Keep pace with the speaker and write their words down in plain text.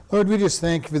Lord, we just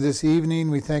thank you for this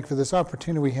evening. We thank you for this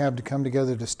opportunity we have to come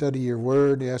together to study your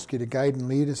word. We ask you to guide and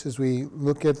lead us as we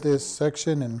look at this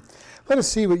section, and let us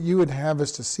see what you would have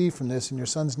us to see from this. In your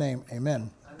son's name,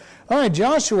 amen. All right,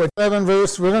 Joshua 7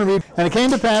 verse, we're going to read. And it came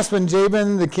to pass when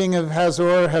Jabin, the king of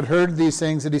Hazor, had heard these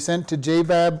things, that he sent to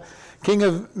Jabab, king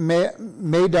of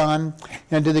Madon,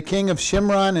 and to the king of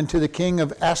Shimron, and to the king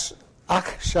of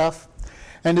Achshaph,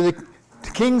 and to the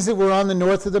kings that were on the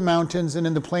north of the mountains, and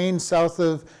in the plains south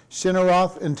of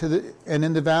Shinneroth, and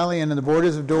in the valley, and in the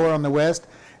borders of Dor on the west,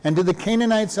 and to the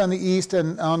Canaanites on the east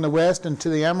and on the west, and to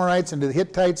the Amorites, and to the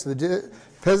Hittites, the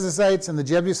Perizzites, and the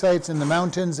Jebusites in the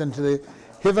mountains, and to the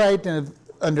Hivite and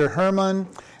under Hermon,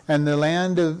 and the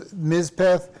land of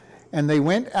Mizpeth. And they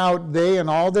went out, they and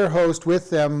all their host with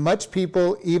them, much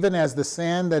people, even as the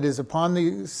sand that is upon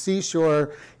the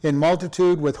seashore, in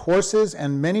multitude, with horses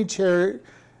and many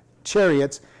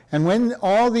chariots. And when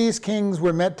all these kings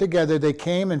were met together, they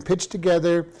came and pitched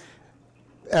together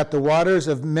at the waters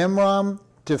of Memram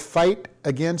to fight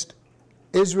against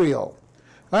Israel.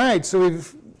 All right, so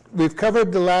we've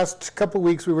covered the last couple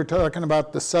weeks. We were talking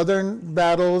about the southern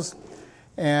battles,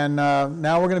 and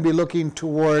now we're going to be looking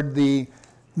toward the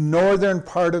northern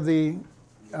part of the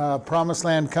promised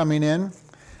land coming in.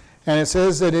 And it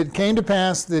says that it came to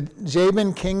pass that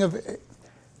Jabin, king of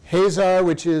Hazor,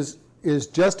 which is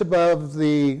just above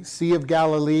the Sea of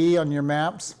Galilee on your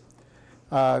maps.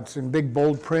 It's in big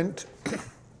bold print.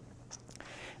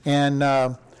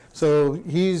 And so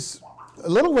he's a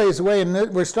little ways away, and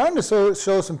we're starting to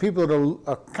show some people that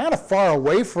are kind of far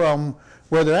away from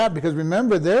where they're at, because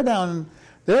remember, they're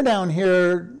down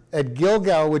here at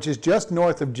Gilgal, which is just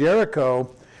north of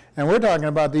Jericho, and we're talking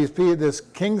about this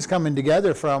kings coming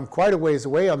together from quite a ways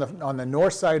away on the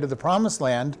north side of the promised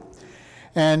land.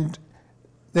 And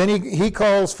then he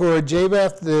calls for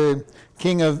Japheth, the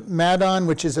king of Madon,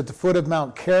 which is at the foot of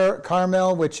Mount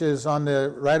Carmel, which is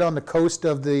right on the coast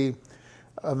of the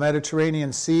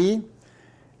Mediterranean Sea.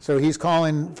 So he's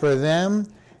calling for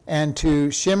them, and to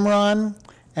Shimron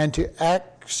and to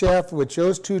Achshaph, which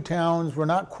those two towns, we're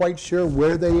not quite sure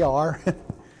where they are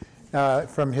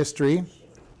from history.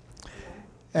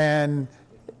 And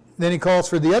then he calls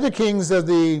for the other kings of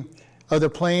the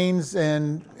plains,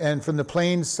 and from the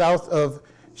plains south of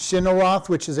Shinneroth,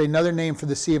 which is another name for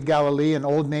the Sea of Galilee, an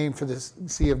old name for the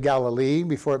Sea of Galilee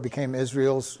before it became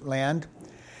Israel's land.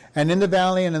 And in the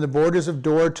valley and in the borders of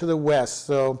Dor to the west.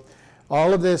 So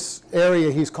all of this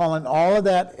area, he's calling all of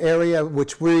that area,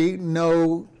 which we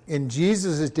know in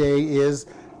Jesus' day is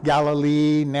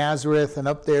Galilee, Nazareth, and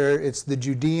up there it's the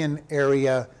Judean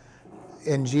area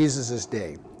in Jesus'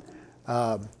 day.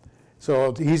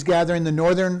 So he's gathering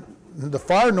the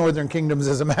far northern kingdoms,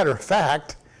 as a matter of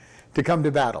fact, to come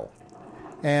to battle.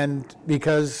 And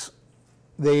because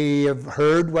they have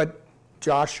heard what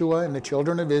Joshua and the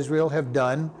children of Israel have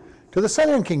done to the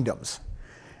southern kingdoms.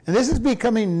 And this is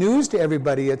becoming news to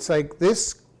everybody. It's like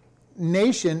this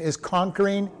nation is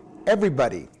conquering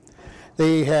everybody.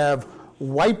 They have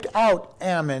wiped out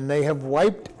Ammon. They have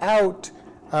wiped out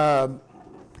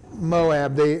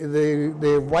Moab.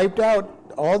 They've wiped out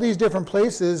all these different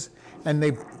places, and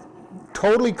they've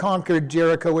totally conquered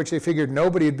Jericho, which they figured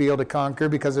nobody would be able to conquer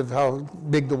because of how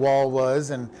big the wall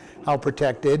was and how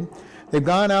protected. They've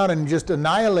gone out and just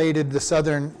annihilated the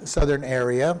southern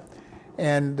area,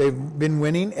 and they've been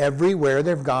winning everywhere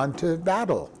they've gone to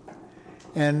battle.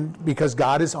 And because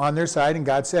God is on their side, and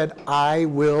God said, I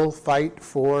will fight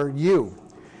for you.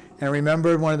 And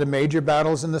remember, one of the major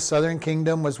battles in the southern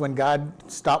kingdom was when God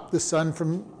stopped the sun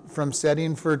from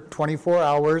setting for 24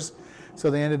 hours. So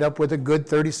they ended up with a good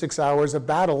 36 hours of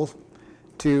battle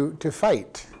to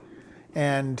fight.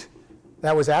 And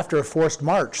that was after a forced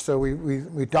march. So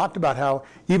we talked about how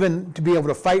even to be able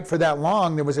to fight for that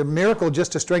long, there was a miracle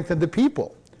just to strengthen the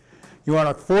people. You were on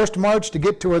a forced march to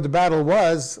get to where the battle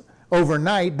was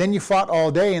overnight, then you fought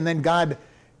all day, and then God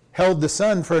held the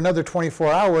sun for another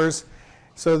 24 hours.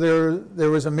 So there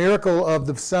was a miracle of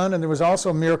the sun, and there was also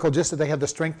a miracle just that they had the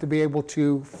strength to be able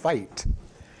to fight.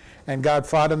 And God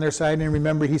fought on their side, and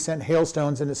remember, he sent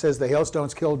hailstones, and it says the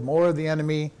hailstones killed more of the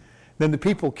enemy than the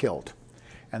people killed.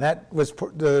 And that was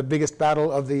the biggest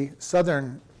battle of the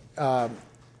southern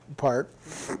part.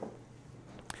 And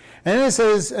then it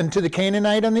says, and to the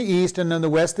Canaanite on the east, and on the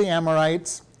west the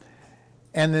Amorites,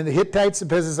 and then the Hittites, the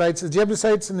Perizzites, the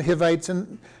Jebusites, and the Hivites,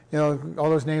 and all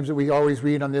those names that we always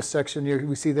read on this section.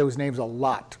 We see those names a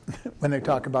lot when they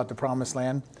talk about the Promised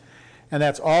Land. And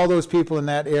that's all those people in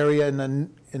that area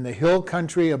in the hill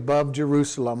country above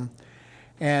Jerusalem.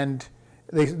 And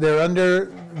they're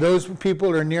under, those people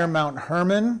are near Mount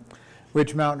Hermon,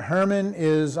 which Mount Hermon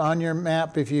is on your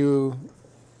map. If you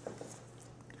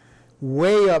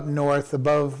way up north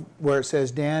above where it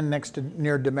says Dan,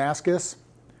 near Damascus.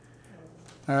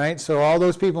 All right, so all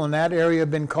those people in that area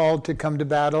have been called to come to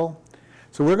battle.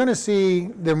 So we're going to see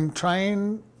them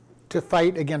trying to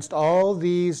fight against all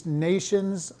these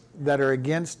nations that are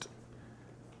against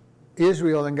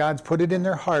Israel, and God's put it in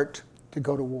their heart to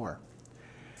go to war.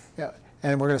 Yeah,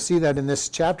 and we're going to see that in this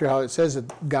chapter, how it says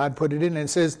that God put it in. And it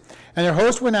says, and their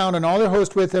host went out, and all their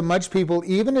host with them, much people,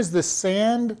 even as the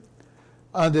sand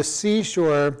on the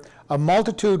seashore, a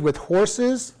multitude with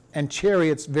horses and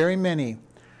chariots, very many.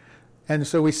 And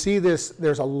so we see this,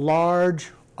 there's a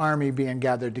large army being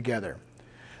gathered together.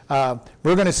 We're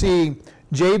going to see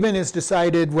Jabin has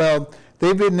decided, well,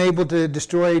 they've been able to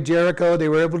destroy Jericho. They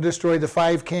were able to destroy the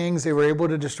 5 kings. They were able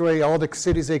to destroy all the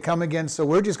cities they come against. So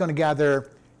we're just going to gather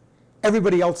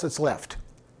everybody else that's left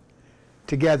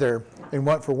together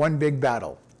for one big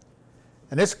battle.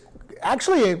 And this,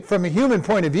 actually, from a human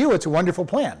point of view, it's a wonderful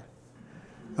plan.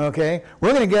 Okay?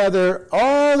 We're going to gather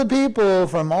all the people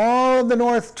from all the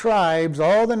north tribes,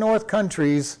 all the north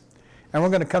countries, and we're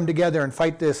going to come together and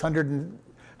fight this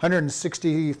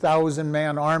 160,000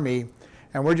 man army,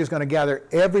 and we're just going to gather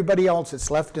everybody else that's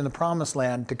left in the promised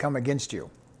land to come against you.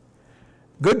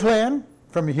 Good plan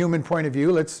from a human point of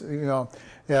view.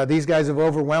 These guys have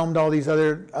overwhelmed all these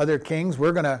other kings.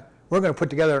 We're going to put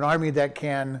together an army that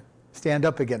can stand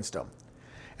up against them.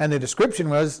 And the description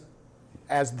was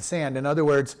as the sand. In other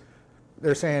words,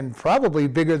 they're saying probably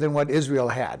bigger than what Israel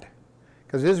had.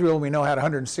 Because Israel, we know, had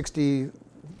 160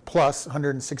 plus,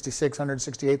 166,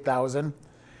 168,000.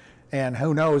 And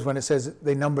who knows when it says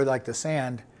they number like the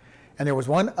sand. And there was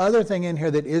one other thing in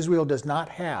here that Israel does not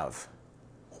have: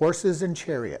 horses and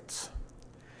chariots.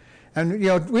 And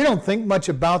we don't think much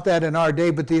about that in our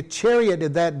day, but the chariot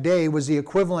of that day was the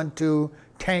equivalent to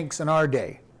tanks in our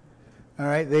day. All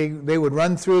right, they would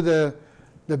run through the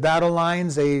battle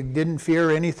lines. They didn't fear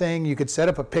anything. You could set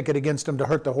up a picket against them to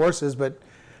hurt the horses, but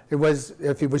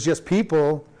if it was just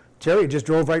people, chariot just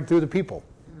drove right through the people.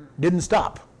 Didn't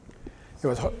stop.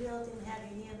 Israel didn't have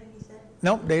any of them, you said?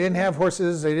 No, they didn't have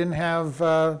horses. They didn't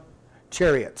have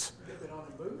chariots. They've been on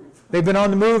the move. They've been on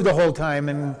the move the whole time.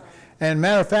 And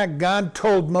matter of fact, God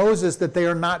told Moses that they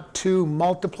are not to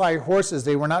multiply horses.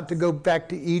 They were not to go back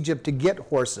to Egypt to get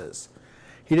horses.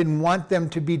 He didn't want them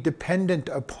to be dependent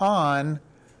upon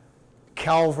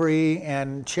cavalry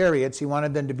and chariots. He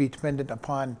wanted them to be dependent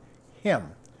upon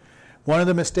him. One of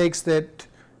the mistakes that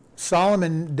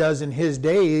Solomon does in his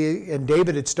day, and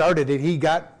David had started it,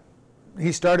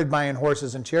 he started buying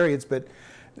horses and chariots, but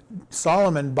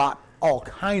Solomon bought all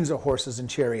kinds of horses and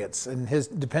chariots, and his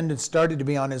dependence started to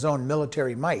be on his own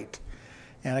military might.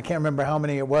 And I can't remember how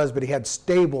many it was, but he had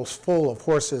stables full of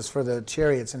horses for the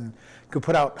chariots and could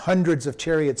put out hundreds of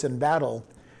chariots in battle,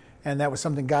 and that was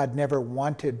something God never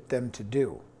wanted them to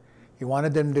do. He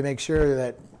wanted them to make sure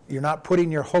that you're not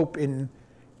putting your hope in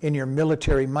your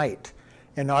military might.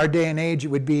 In our day and age, it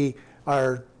would be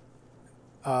like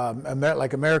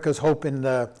America's hope in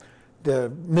the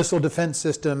missile defense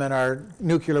system and our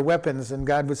nuclear weapons, and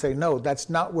God would say, no, that's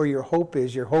not where your hope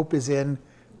is. Your hope is in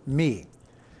me.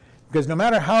 Because no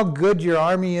matter how good your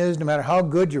army is, no matter how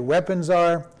good your weapons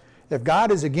are, if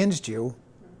God is against you,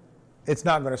 it's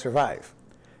not going to survive.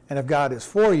 And if God is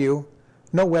for you,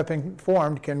 no weapon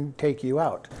formed can take you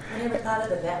out. I never thought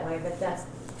of it that way, but that's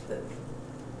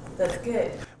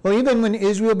good. Well, even when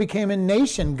Israel became a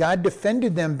nation, God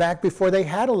defended them back before they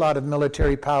had a lot of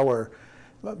military power.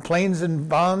 Planes and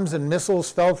bombs and missiles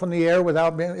fell from the air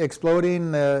without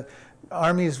exploding. The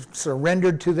armies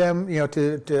surrendered to them.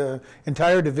 To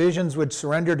entire divisions would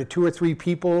surrender to 2 or 3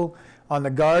 people on the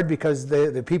guard because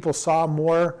the people saw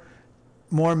more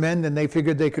men than they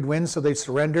figured they could win, so they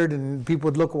surrendered. And people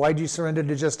would look, why'd you surrender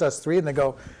to just us 3? And they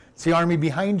go, it's the army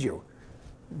behind you.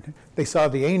 They saw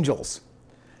the angels.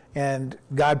 And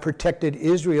God protected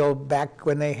Israel back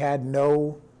when they had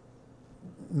no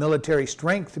military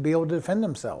strength to be able to defend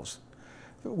themselves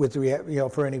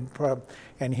for any problem.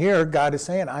 And here God is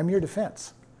saying, I'm your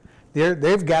defense.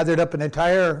 They've gathered up an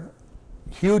entire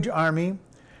huge army.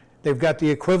 They've got the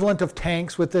equivalent of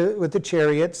tanks with the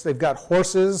chariots. They've got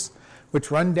horses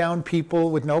which run down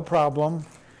people with no problem.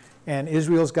 And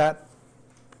Israel's got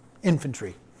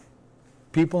infantry,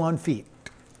 people on feet.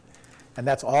 And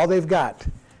that's all they've got.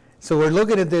 So we're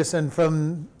looking at this, and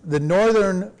from the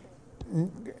northern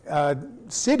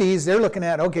cities, they're looking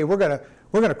at, okay, we're gonna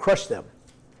crush them.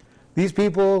 These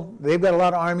people, they've got a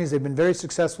lot of armies. They've been very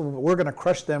successful, but we're going to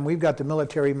crush them. We've got the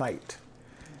military might.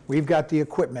 We've got the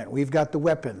equipment. We've got the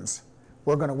weapons.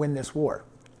 We're going to win this war.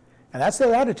 And that's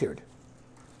their attitude.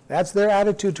 That's their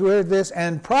attitude toward this.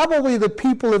 And probably the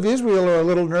people of Israel are a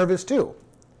little nervous too,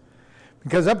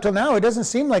 Because up till now, it doesn't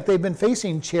seem like they've been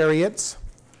facing chariots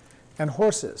and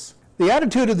horses. The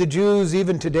attitude of the Jews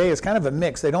even today is kind of a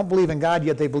mix. They don't believe in God,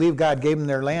 yet they believe God gave them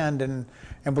their land and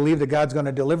believe that God's going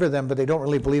to deliver them, but they don't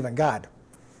really believe in God.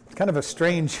 It's kind of a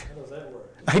strange... How does that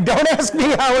work? Don't ask me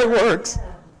how it works.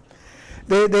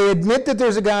 They admit that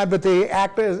there's a God, but they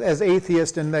act as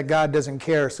atheists and that God doesn't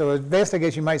care. So at best, I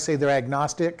guess you might say they're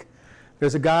agnostic.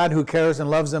 There's a God who cares and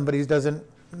loves them, but he's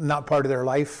not part of their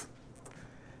life.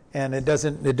 And it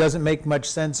doesn't make much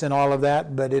sense in all of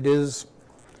that, but it is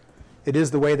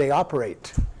the way they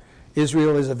operate.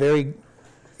 Israel is a very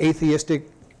atheistic,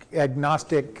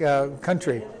 agnostic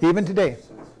country, even today.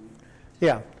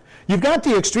 Yeah. You've got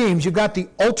the extremes. You've got the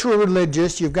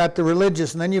ultra-religious, you've got the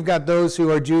religious, and then you've got those who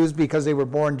are Jews because they were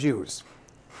born Jews.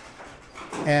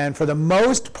 And for the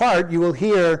most part, you will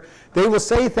hear, they will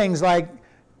say things like,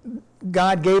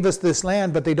 God gave us this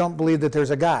land, but they don't believe that there's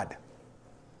a God.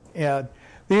 Yeah.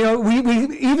 You know, we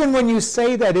even when you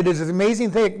say that, it is an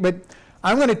amazing thing. But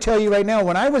I'm going to tell you right now,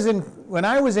 when I was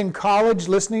in college,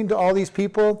 listening to all these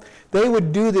people, they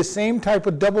would do the same type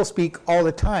of doublespeak all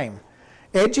the time.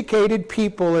 Educated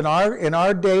people in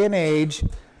our day and age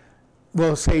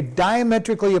will say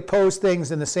diametrically opposed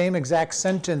things in the same exact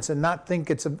sentence and not think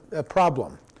it's a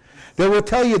problem. They will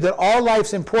tell you that all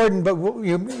life's important, but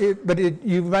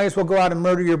you might as well go out and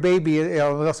murder your baby. You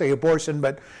know, they'll say abortion,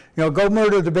 but go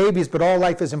murder the babies. But all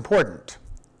life is important.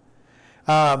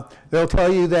 They'll tell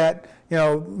you that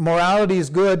morality is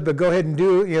good, but go ahead and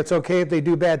it's okay if they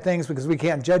do bad things because we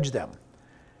can't judge them.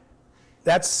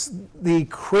 That's the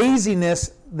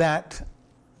craziness that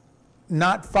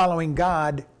not following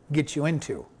God gets you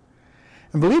into.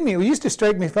 And believe me, it used to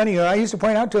strike me funny. I used to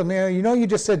point out to them, you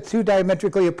just said two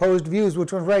diametrically opposed views,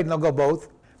 which one's right? And they'll go, both.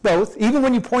 Both. Even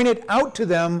when you point it out to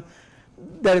them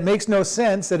that it makes no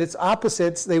sense, that it's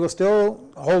opposites, they will still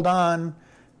hold on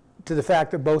to the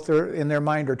fact that both are in their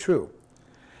mind are true.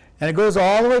 And it goes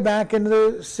all the way back into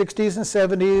the 60s and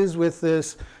 70s with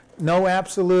this no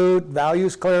absolute,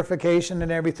 values clarification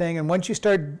and everything. And once you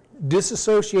start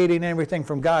disassociating everything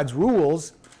from God's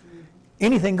rules,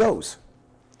 anything goes,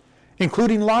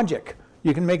 including logic.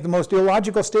 You can make the most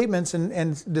illogical statements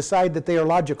and decide that they are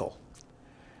logical.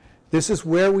 This is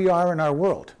where we are in our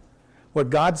world.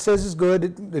 What God says is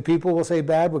good, the people will say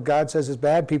bad. What God says is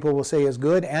bad, people will say is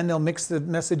good, and they'll mix the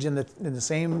message in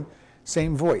the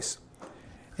same voice.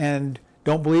 And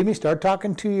don't believe me? Start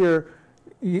talking to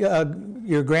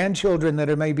your grandchildren that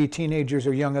are maybe teenagers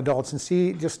or young adults,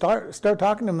 and just start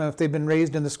talking to them if they've been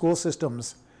raised in the school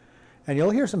systems, and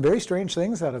you'll hear some very strange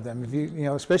things out of them.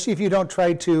 If especially if you don't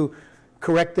try to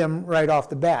correct them right off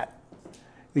the bat,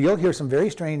 you'll hear some very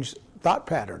strange thought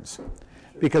patterns,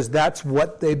 because that's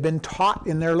what they've been taught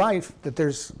in their life, that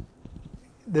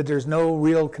there's no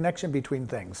real connection between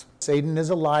things. Satan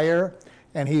is a liar,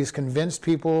 and he's convinced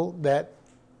people that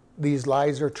these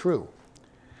lies are true.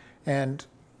 And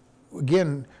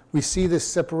again, we see this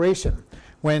separation.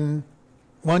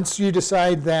 Once you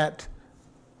decide that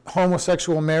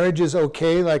homosexual marriage is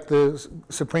okay, like the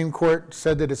Supreme Court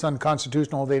said that it's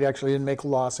unconstitutional, they actually didn't make a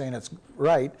law saying it's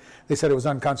right. They said it was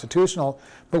unconstitutional.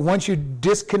 But once you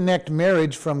disconnect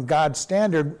marriage from God's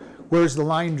standard, where's the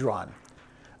line drawn?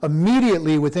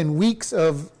 Immediately, within weeks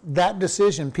of that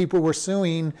decision, people were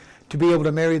suing to be able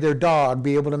to marry their dog,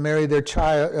 be able to marry their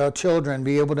children,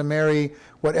 be able to marry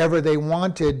whatever they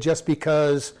wanted just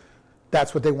because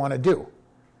that's what they want to do.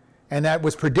 And that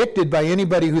was predicted by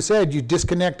anybody who said you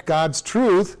disconnect God's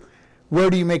truth. Where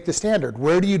do you make the standard?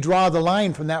 Where do you draw the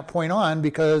line from that point on?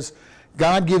 Because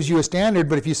God gives you a standard,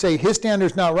 but if you say his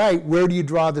standard's not right, where do you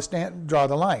draw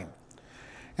the line?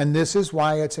 And this is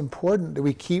why it's important that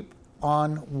we keep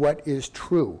on what is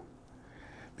true.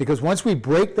 Because once we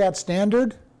break that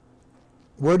standard,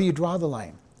 where do you draw the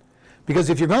line? Because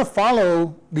if you're going to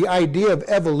follow the idea of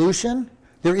evolution,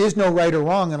 there is no right or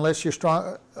wrong unless you're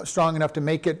strong enough to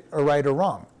make it a right or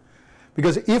wrong.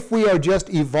 Because if we are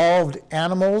just evolved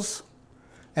animals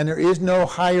and there is no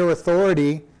higher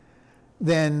authority,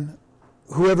 then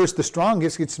whoever's the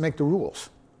strongest gets to make the rules.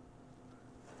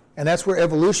 And that's where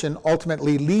evolution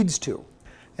ultimately leads to.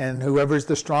 And whoever's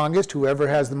the strongest, whoever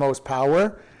has the most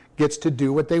power, gets to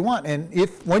do what they want. And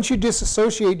once you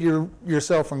disassociate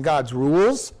yourself from God's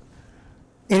rules,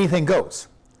 anything goes.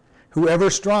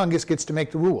 Whoever's strongest gets to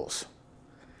make the rules.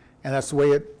 And that's the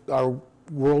way our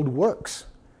world works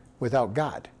without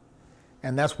God.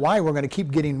 And that's why we're going to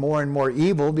keep getting more and more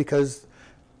evil, because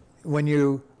when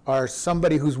you are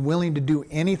somebody who's willing to do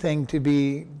anything to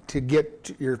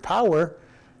get your power,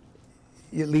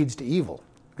 it leads to evil.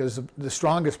 Because the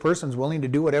strongest person's willing to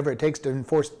do whatever it takes to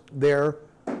enforce their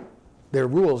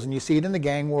rules. And you see it in the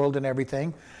gang world and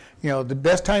everything. The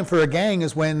best time for a gang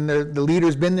is when the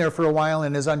leader's been there for a while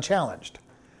and is unchallenged.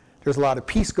 There's a lot of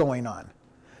peace going on.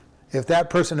 If that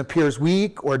person appears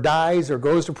weak or dies or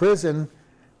goes to prison,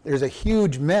 there's a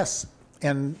huge mess,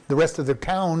 and the rest of the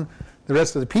town, the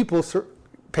rest of the people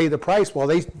pay the price while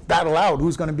they battle out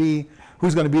who's going to be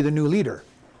the new leader.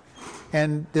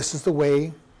 And this is the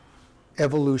way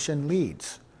evolution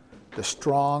leads. The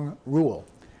strong rule.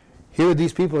 Here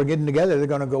these people are getting together, they're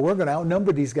going to go, we're going to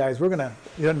outnumber these guys. We're going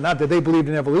to, not that they believed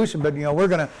in evolution, but we're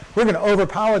going to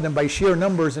overpower them by sheer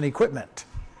numbers and equipment.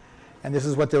 And this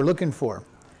is what they're looking for.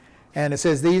 And it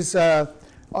says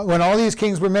when all these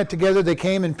kings were met together, they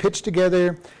came and pitched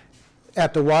together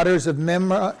at the waters of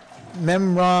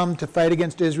Memram to fight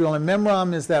against Israel. And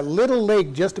Memram is that little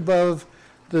lake just above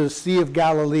the Sea of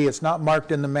Galilee. It's not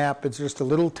marked in the map. It's just a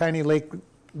little tiny lake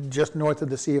just north of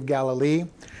the Sea of Galilee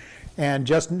and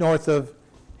just north of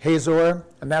Hazor.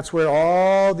 And that's where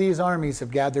all these armies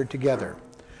have gathered together.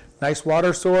 Nice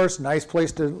water source, nice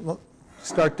place to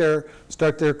start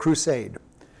their crusade.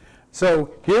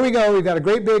 So here we go. We've got a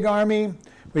great big army.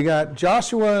 We got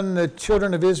Joshua and the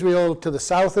children of Israel to the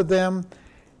south of them.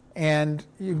 And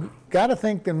you got to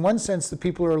think, in one sense, the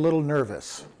people are a little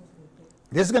nervous.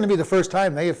 This is going to be the first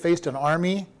time they have faced an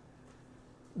army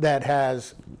that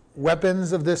has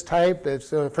weapons of this type. It's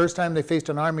the first time they faced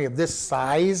an army of this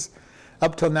size.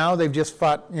 Up till now, they've just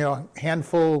fought,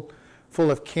 handful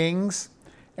of kings.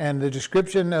 And the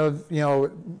description of,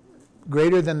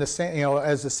 greater than the sand,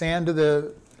 as the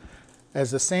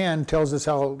sand tells us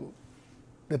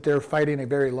that they're fighting a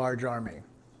very large army.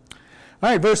 All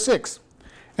right, verse 6.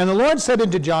 And the Lord said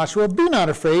unto Joshua, be not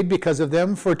afraid because of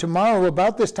them, for tomorrow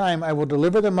about this time I will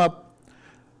deliver them up,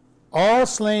 all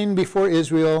slain before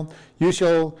Israel. You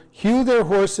shall hew their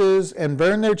horses and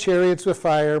burn their chariots with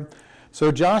fire.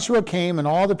 So Joshua came, and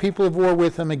all the people of war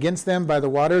with him, against them by the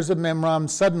waters of Memram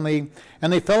suddenly,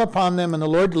 and they fell upon them, and the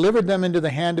Lord delivered them into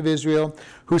the hand of Israel,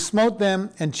 who smote them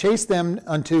and chased them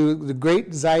unto the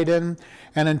great Zidon,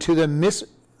 and unto the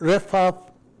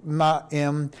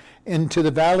Misrephothmaim, into the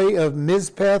valley of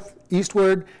Mizpeth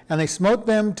eastward, and they smote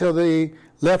them till they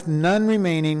left none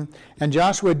remaining. And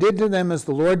Joshua did to them as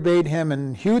the Lord bade him,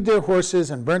 and hewed their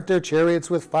horses and burnt their chariots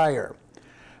with fire.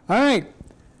 All right.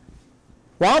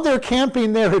 While they're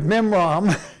camping there at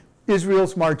Memram,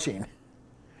 Israel's marching.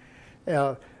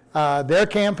 They're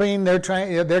camping. They're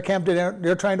trying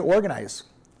to organize.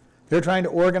 They're trying to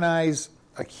organize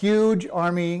a huge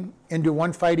army into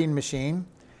one fighting machine.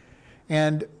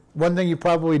 And one thing you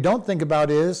probably don't think about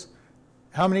is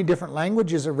how many different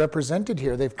languages are represented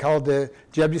here. They've called the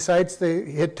Jebusites, the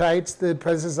Hittites, the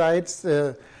Perizzites,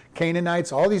 the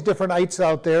Canaanites, all these different ites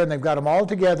out there, and they've got them all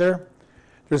together.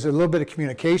 There's a little bit of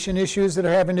communication issues that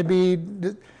are having to be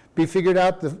figured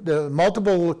out. The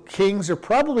multiple kings are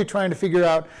probably trying to figure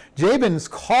out. Jabin's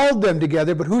called them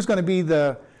together, but who's going to be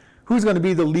the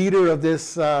leader of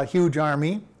this huge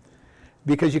army?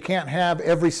 Because you can't have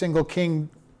every single king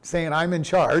saying, I'm in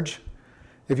charge,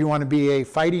 if you want to be a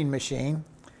fighting machine.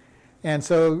 And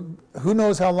so who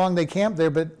knows how long they camped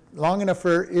there, but long enough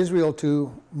for Israel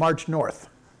to march north.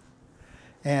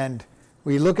 And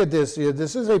we look at this.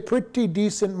 This is a pretty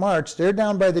decent march. They're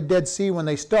down by the Dead Sea when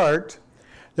they start.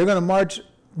 They're going to march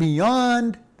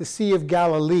beyond the Sea of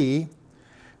Galilee,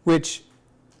 which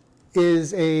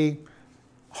is a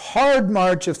hard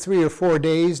march of 3 or 4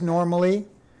 days normally.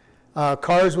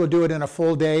 Cars will do it in a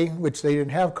full day, which they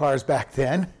didn't have cars back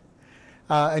then.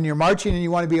 And you're marching and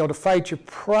you want to be able to fight, you're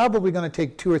probably going to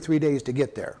take 2 or 3 days to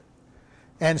get there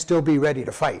and still be ready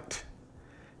to fight.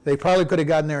 They probably could have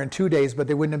gotten there in 2 days, but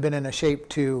they wouldn't have been in a shape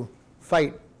to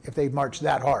fight if they marched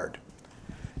that hard.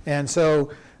 And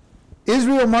so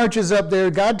Israel marches up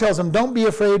there. God tells them, don't be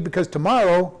afraid because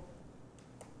tomorrow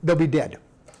they'll be dead.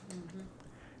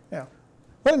 Mm-hmm.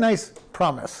 What a nice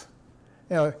promise.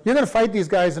 You're going to fight these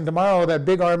guys, and tomorrow that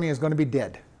big army is going to be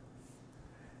dead.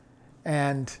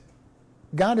 And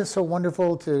God is so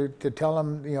wonderful to tell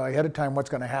them, ahead of time what's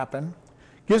going to happen.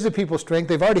 Gives the people strength.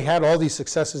 They've already had all these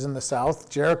successes in the south.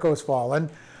 Jericho's fallen.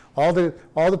 All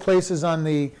the places on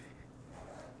the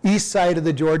east side of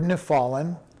the Jordan have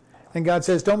fallen. And God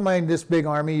says, don't mind this big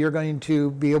army. You're going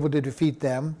to be able to defeat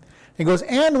them. He goes,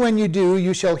 and when you do,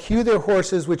 you shall hew their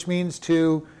horses, which means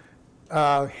to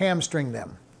hamstring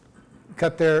them.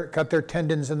 Cut their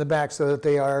tendons in the back so that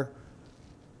they are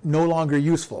no longer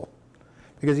useful,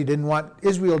 because he didn't want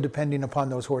Israel depending upon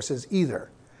those horses either.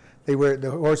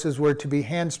 The horses were to be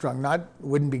hamstrung.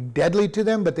 Wouldn't be deadly to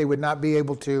them, but they would not be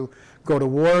able to go to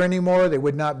war anymore. They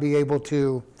would not be able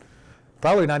to,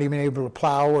 probably not even able to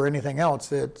plow or anything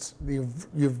else.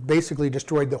 You've basically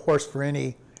destroyed the horse for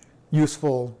any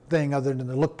useful thing other than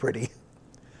to look pretty.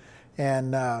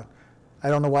 And I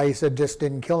don't know why he said just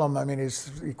didn't kill them. I mean, he's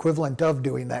equivalent of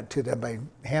doing that to them by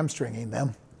hamstringing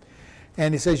them.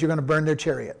 And he says, you're going to burn their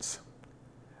chariots.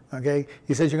 Okay?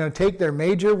 He says, you're going to take their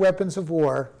major weapons of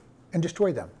war and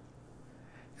destroy them.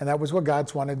 And that was what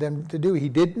God's wanted them to do. He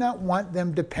did not want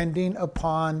them depending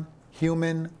upon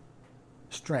human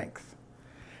strength.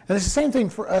 And it's the same thing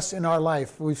for us in our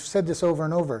life. We've said this over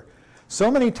and over. So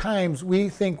many times we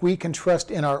think we can trust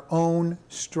in our own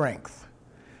strength.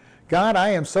 God, I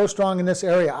am so strong in this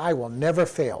area, I will never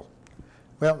fail.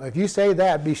 Well, if you say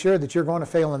that, be sure that you're going to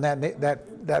fail in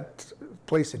that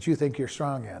place that you think you're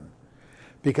strong in.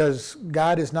 Because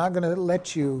God is not going to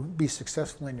let you be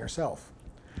successful in yourself.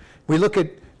 We look at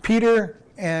Peter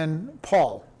and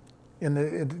Paul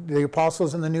in the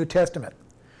apostles in the New Testament.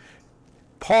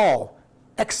 Paul,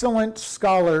 excellent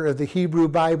scholar of the Hebrew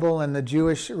Bible and the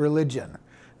Jewish religion,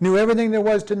 knew everything there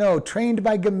was to know, trained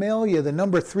by Gamaliel, the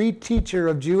number 3 teacher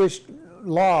of Jewish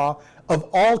law of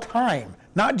all time,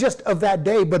 not just of that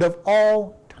day, but of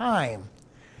all time.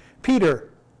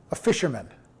 Peter, a fisherman,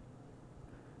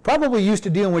 probably used to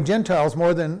dealing with Gentiles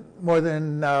more than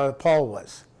Paul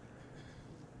was.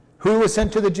 Who was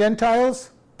sent to the Gentiles?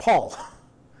 Paul.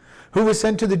 Who was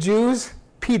sent to the Jews?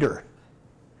 Peter.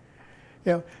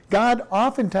 You know, God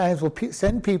oftentimes will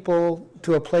send people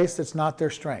to a place that's not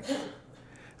their strength.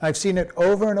 I've seen it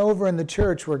over and over in the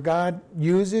church where God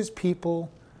uses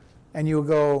people and you'll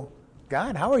go,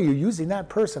 God, how are you using that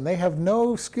person? They have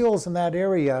no skills in that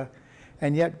area,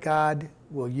 and yet God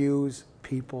will use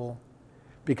people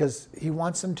because he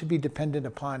wants them to be dependent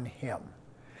upon him.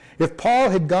 If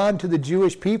Paul had gone to the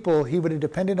Jewish people, he would have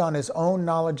depended on his own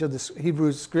knowledge of the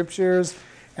Hebrew scriptures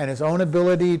and his own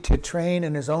ability to train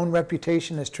and his own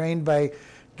reputation as trained by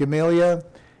Gamaliel.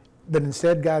 But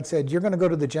instead, God said, you're going to go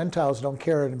to the Gentiles who don't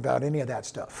care about any of that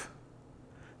stuff.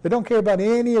 They don't care about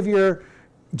any of your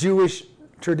Jewish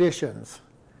traditions.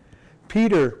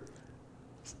 Peter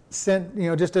sent,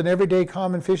 just an everyday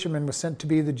common fisherman was sent to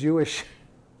be the Jewish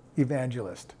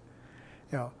evangelist.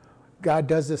 God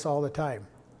does this all the time.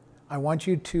 I want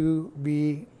you to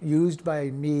be used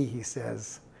by me, he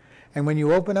says. And when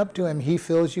you open up to him, he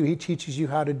fills you, he teaches you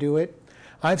how to do it.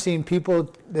 I've seen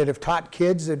people that have taught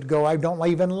kids that go, I don't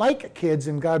even like kids,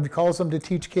 and God calls them to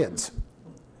teach kids.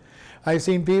 I've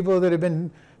seen people that have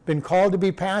been called to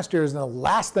be pastors, and the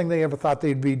last thing they ever thought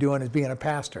they'd be doing is being a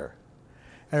pastor.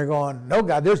 And they're going, no,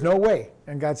 God, there's no way.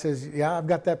 And God says, yeah, I've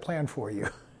got that plan for you.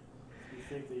 You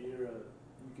think that you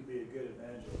could be a good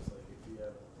evangelist, like if you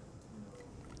have,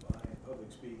 behind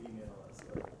public speaking and all that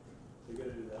stuff. You're going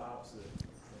to do the opposite.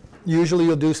 Usually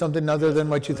you'll do something other than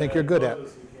what you think you're good at.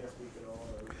 Moses, who can't speak at all,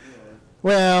 or,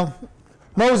 Well,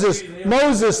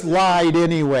 Moses lied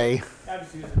anyway. I'm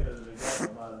just using it as an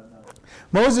example.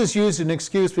 Moses used an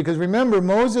excuse because remember,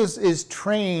 Moses is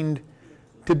trained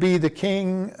to be the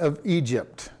king of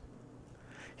Egypt.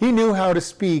 He knew how to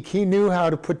speak. He knew how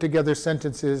to put together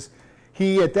sentences.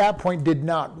 He, at that point, did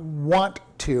not want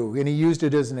to, and he used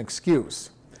it as an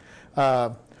excuse.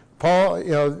 Paul,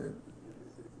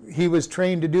 he was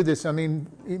trained to do this. I mean,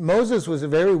 Moses was a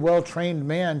very well-trained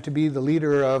man to be the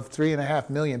leader of 3.5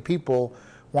 million people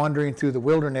wandering through the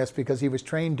wilderness because he was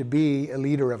trained to be a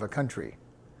leader of a country.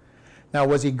 Now,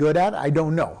 was he good at it? I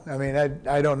don't know. I mean,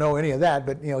 I don't know any of that,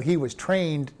 but he was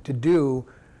trained to do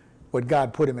what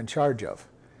God put him in charge of.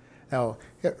 Now,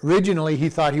 originally he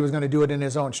thought he was going to do it in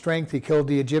his own strength. He killed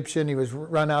the Egyptian. He was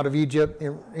run out of Egypt,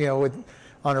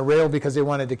 on a rail because they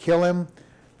wanted to kill him,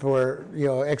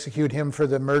 execute him for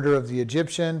the murder of the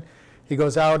Egyptian. He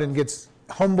goes out and gets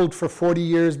humbled for 40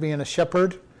 years being a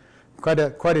shepherd. Quite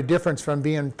a difference from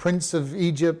being prince of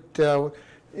Egypt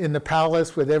in the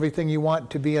palace with everything you want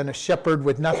to being a shepherd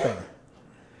with nothing.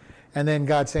 And then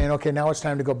God saying, okay, now it's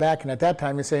time to go back. And at that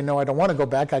time he's saying, no, I don't want to go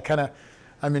back.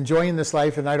 I'm enjoying this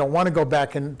life and I don't want to go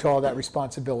back into all that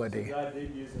responsibility. So God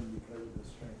did use him because of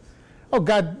his strengths. Oh,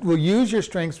 God will use your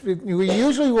strengths. We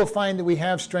usually will find that we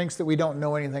have strengths that we don't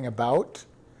know anything about,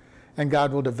 and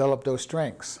God will develop those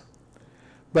strengths.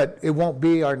 But it won't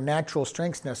be our natural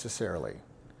strengths necessarily.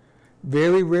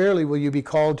 Very rarely will you be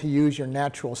called to use your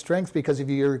natural strength, because if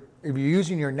you're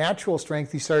using your natural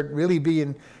strength, you start really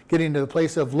getting to the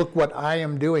place of, look what I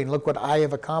am doing, look what I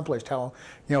have accomplished. How,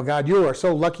 God, you are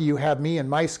so lucky you have me and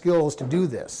my skills to do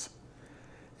this.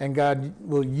 And God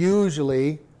will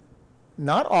usually,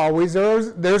 not always,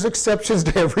 there's exceptions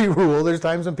to every rule. There's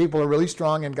times when people are really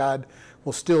strong and God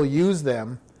will still use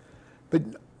them. But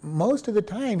most of the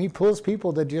time, he pulls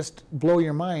people that just blow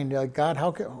your mind. Like, God,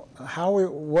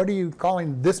 what are you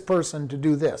calling this person to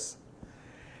do this?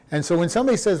 And so when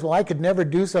somebody says, well, I could never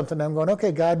do something, I'm going,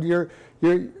 okay, God,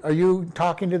 are you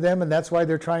talking to them and that's why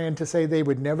they're trying to say they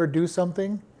would never do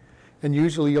something? And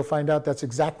usually you'll find out that's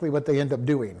exactly what they end up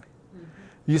doing.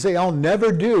 Mm-hmm. You say, I'll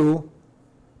never do,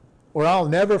 or I'll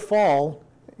never fall.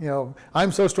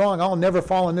 I'm so strong, I'll never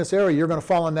fall in this area. You're going to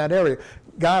fall in that area.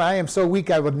 God, I am so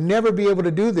weak, I would never be able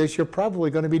to do this. You're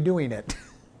probably going to be doing it.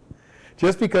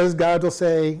 Just because God will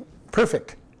say,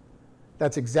 perfect.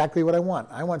 That's exactly what I want.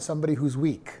 I want somebody who's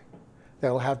weak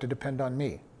that will have to depend on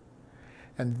me.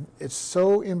 And it's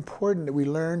so important that we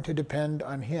learn to depend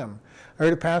on him. I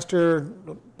heard a pastor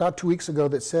about 2 weeks ago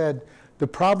that said, the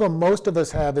problem most of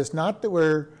us have is not that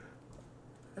we're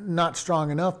not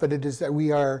strong enough, but it is that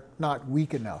we are not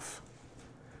weak enough.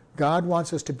 God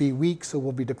wants us to be weak, so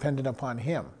we'll be dependent upon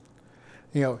him.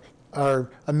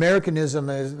 Our Americanism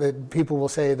is that people will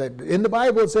say that in the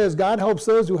Bible it says God helps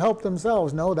those who help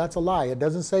themselves. No, that's a lie. It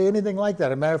doesn't say anything like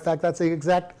that. As a matter of fact, that's the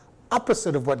exact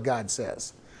opposite of what God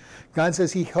says. God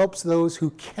says he helps those who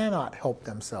cannot help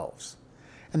themselves.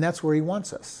 And that's where he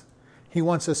wants us. He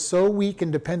wants us so weak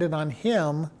and dependent on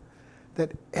him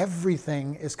that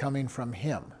everything is coming from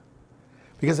him.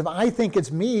 Because if I think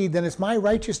it's me, then it's my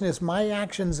righteousness, my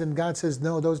actions, and God says,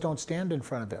 no, those don't stand in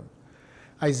front of him.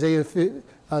 Isaiah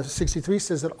 63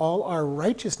 says that all our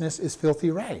righteousness is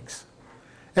filthy rags.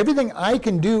 Everything I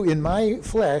can do in my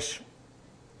flesh,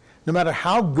 no matter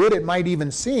how good it might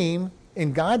even seem,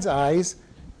 in God's eyes,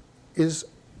 is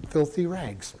filthy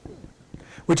rags.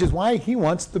 Which is why he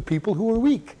wants the people who are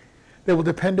weak. They will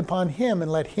depend upon him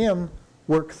and let him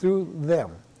work through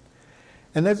them.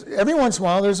 And every once in a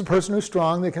while, there's a person who's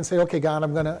strong that can say, okay, God,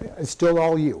 it's still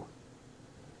all you.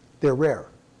 They're rare.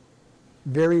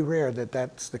 Very rare that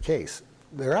that's the case.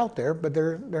 They're out there, but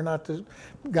they're not.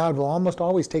 God will almost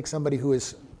always take somebody who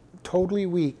is totally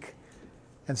weak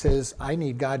and says, I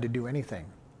need God to do anything.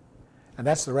 And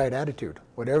that's the right attitude.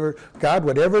 Whatever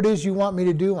it is you want me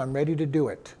to do, I'm ready to do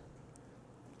it.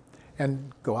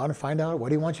 And go out and find out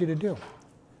what he wants you to do.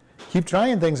 Keep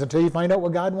trying things until you find out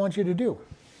what God wants you to do.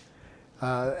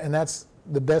 And that's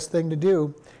the best thing to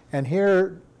do. And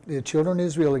here, the children of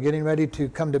Israel are getting ready to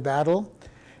come to battle.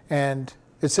 And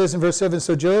it says in verse 7,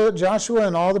 so Joshua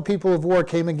and all the people of war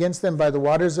came against them by the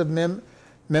waters of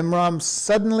Memram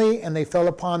suddenly, and they fell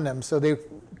upon them. So they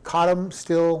caught them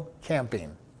still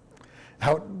camping,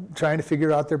 out trying to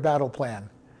figure out their battle plan.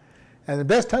 And the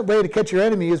best way to catch your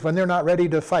enemy is when they're not ready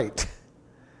to fight.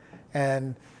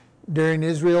 And during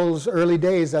Israel's early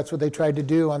days, that's what they tried to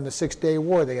do on the 6-day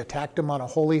war. They attacked them on a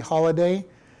holy holiday,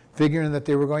 figuring that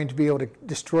they were going to be able to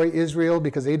destroy Israel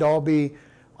because they'd all be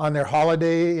on their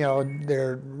holiday,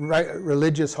 their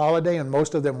religious holiday, and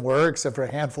most of them were, except for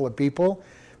a handful of people.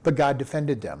 But God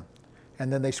defended them.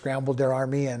 And then they scrambled their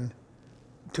army and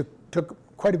took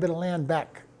quite a bit of land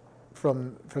back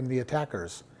from the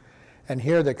attackers. And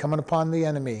here they're coming upon the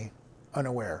enemy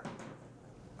unaware.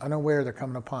 Unaware they're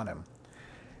coming upon him.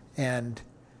 And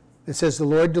it says, the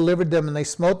Lord delivered them, and they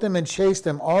smote them and chased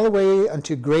them all the way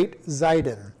unto Great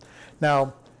Zidon.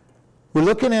 Now, we're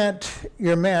looking at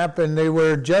your map, and they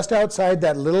were just outside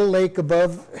that little lake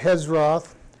above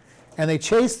Hezroth, and they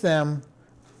chased them,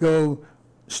 go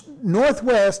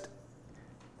northwest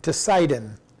to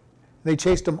Sidon. They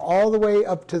chased them all the way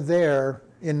up to there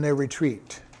in their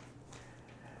retreat.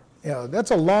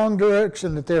 That's a long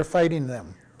direction that they're fighting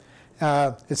them.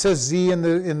 It says Z in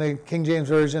the King James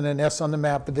Version and S on the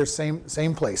map, but they're same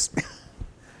place.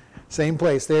 Same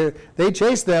place. They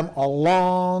chased them a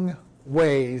long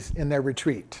ways in their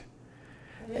retreat.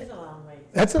 It is a long way.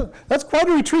 That's quite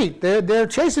a retreat. They're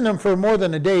chasing them for more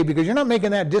than a day because you're not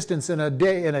making that distance in a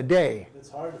day.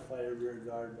 It's hard to fight a rear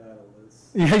guard battle.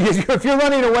 If you're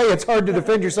running away, it's hard to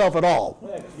defend yourself at all.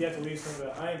 Yeah, 'cause you have to leave some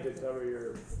behind to cover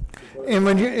your. And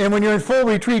when you're in full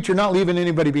retreat, you're not leaving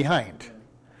anybody behind.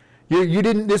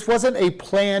 This wasn't a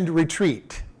planned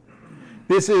retreat.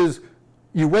 This is,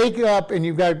 you wake up and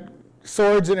you've got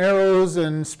swords and arrows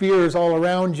and spears all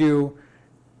around you.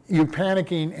 You're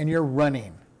panicking and you're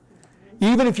running.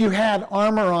 Even if you had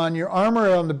armor on, your armor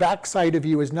on the back side of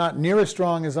you is not near as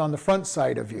strong as on the front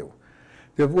side of you.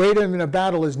 The way to win a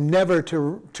battle is never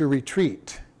to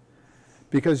retreat,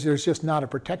 because there's just not a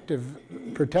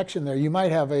protection there. You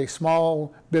might have a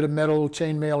small bit of metal,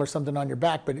 chainmail or something on your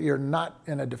back, but you're not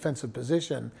in a defensive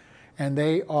position. And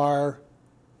they are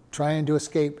trying to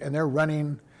escape, and they're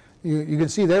running. You can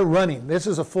see they're running. This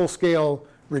is a full-scale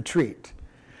retreat.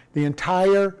 The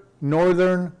entire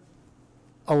northern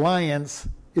alliance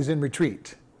is in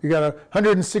retreat. You got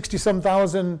 160-some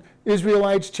thousand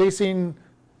Israelites chasing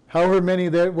however many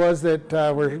there was that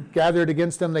were gathered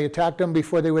against them, they attacked them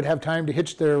before they would have time to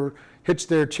hitch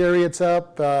their chariots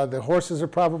up. The horses are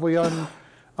probably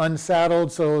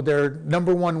unsaddled, so their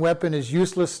number one weapon is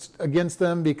useless against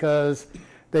them because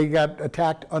they got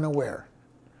attacked unaware.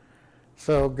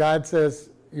 So God says,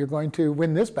 you're going to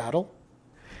win this battle.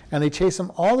 And they chase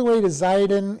them all the way to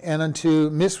Zidon and unto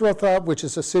Misrethop, which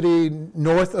is a city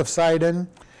north of Sidon,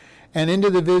 and into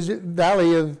the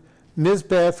valley of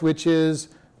Mizbeth, which is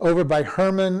over by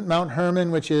Hermon, Mount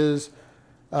Hermon, which is,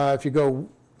 if you go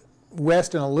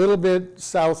west and a little bit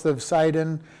south of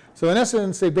Sidon. So in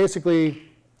essence, they basically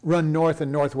run north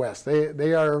and northwest.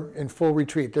 They are in full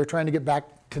retreat. They're trying to get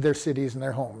back to their cities and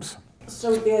their homes.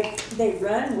 So did they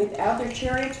run without their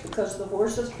chariots because the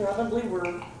horses probably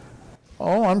were...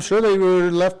 Oh, I'm sure they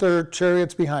left their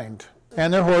chariots behind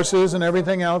and their horses and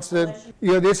everything else.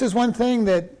 This is one thing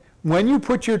that when you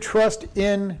put your trust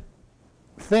in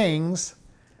things,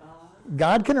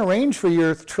 God can arrange for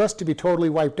your trust to be totally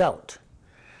wiped out.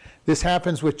 This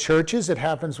happens with churches, it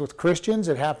happens with Christians,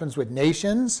 it happens with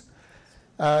nations.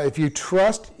 If you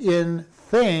trust in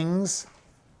things,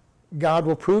 God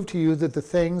will prove to you that the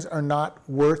things are not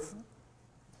worth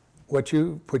what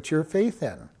you put your faith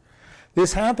in.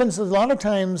 This happens a lot of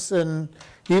times, and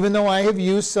even though I have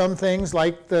used some things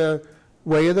like the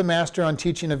way of the master on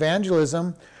teaching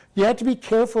evangelism, you have to be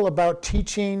careful about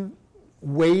teaching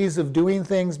ways of doing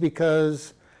things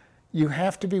because you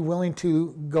have to be willing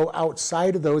to go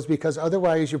outside of those, because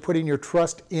otherwise you're putting your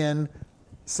trust in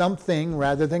something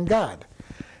rather than God.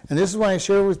 And this is why I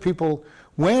share with people,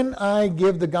 when I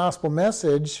give the gospel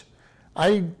message,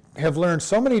 I have learned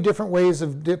so many different ways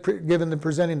of giving and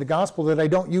presenting the gospel that I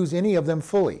don't use any of them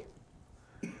fully.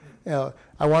 I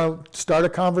want to start a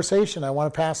conversation. I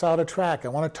want to pass out a tract. I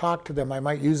want to talk to them. I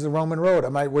might use the Roman road. I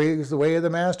might use the way of the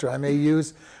master. I may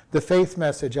use the faith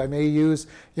message. I may use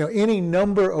any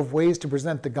number of ways to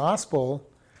present the gospel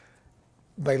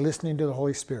by listening to the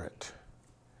Holy Spirit.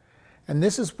 And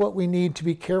this is what we need to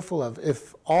be careful of.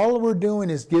 If all we're doing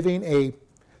is giving a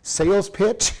sales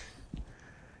pitch,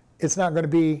 it's not going to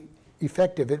be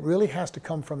effective. It really has to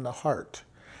come from the heart.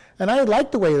 And I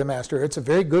like the way of the master. It's a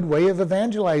very good way of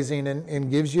evangelizing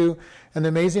and gives you, an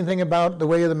amazing thing about the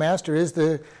way of the master is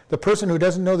the person who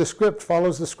doesn't know the script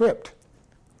follows the script.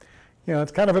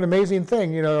 It's kind of an amazing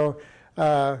thing. You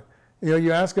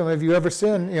ask them, have you ever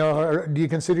sinned? Or do you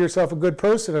consider yourself a good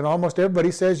person? And almost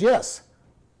everybody says yes,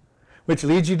 which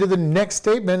leads you to the next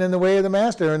statement in the way of the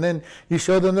master. And then you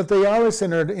show them that they are a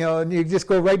sinner, and you just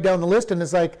go right down the list, and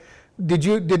it's like, did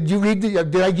you read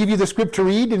did I give you the script to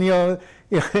read? And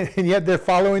and yet they're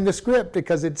following the script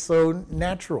because it's so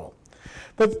natural.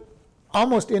 But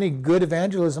almost any good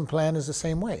evangelism plan is the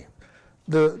same way.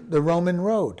 The Roman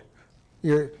road.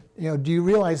 Do you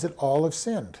realize that all have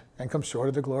sinned and come short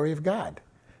of the glory of God?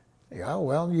 Yeah,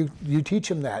 well, you teach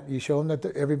them that. You show them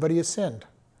that everybody has sinned.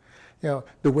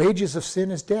 The wages of sin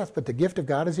is death, but the gift of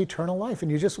God is eternal life. And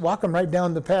you just walk them right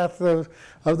down the path of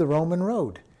the Roman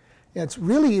road. It's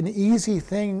really an easy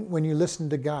thing when you listen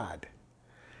to God.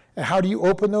 And how do you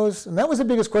open those? And that was the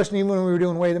biggest question even when we were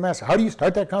doing Way of the Master. How do you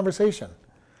start that conversation?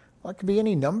 Well, it could be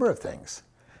any number of things.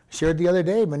 I shared the other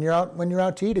day, when you're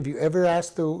out to eat, have you ever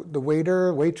asked the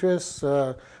waiter, waitress,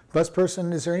 bus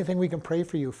person, is there anything we can pray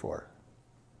for you for?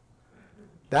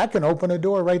 That can open a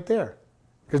door right there.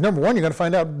 Because number one, you're going to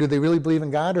find out, do they really believe in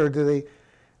God, or do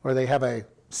they have a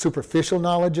superficial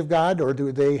knowledge of God, or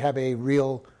do they have a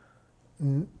real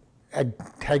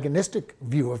antagonistic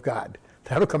view of God?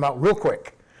 That'll come out real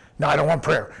quick. No, I don't want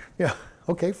prayer. Yeah,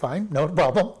 okay, fine, no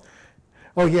problem.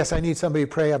 Oh yes, I need somebody to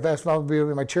pray. I've asked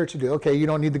my church to do. Okay, you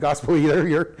don't need the gospel either.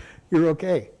 You're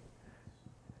okay.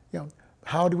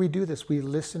 How do we do this? We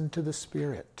listen to the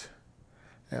Spirit.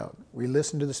 We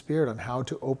listen to the Spirit on how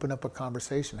to open up a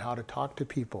conversation, how to talk to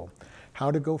people, how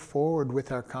to go forward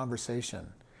with our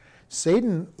conversation.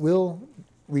 Satan will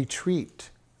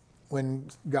retreat when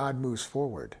God moves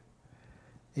forward.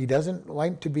 He doesn't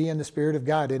like to be in the Spirit of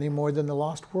God any more than the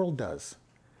lost world does.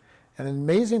 And an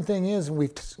amazing thing is, and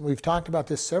we've talked about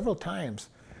this several times,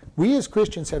 we as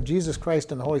Christians have Jesus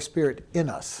Christ and the Holy Spirit in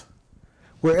us.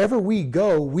 Wherever we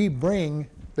go, we bring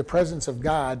the presence of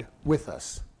God with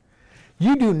us.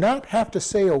 You do not have to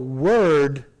say a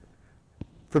word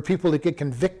for people to get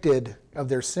convicted of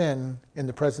their sin in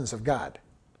the presence of God.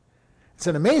 It's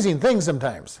an amazing thing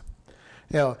sometimes.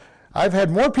 I've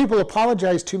had more people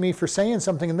apologize to me for saying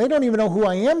something, and they don't even know who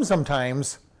I am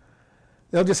sometimes.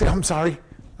 They'll just say, I'm sorry.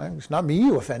 It's not me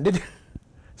you offended.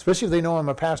 Especially if they know I'm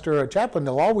a pastor or a chaplain,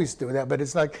 they'll always do that. But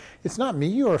it's like, it's not me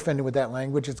you're offending with that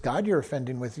language. It's God you're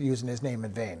offending with using his name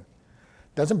in vain.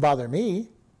 It doesn't bother me.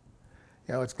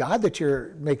 It's God that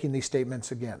you're making these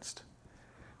statements against.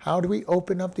 How do we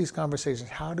open up these conversations?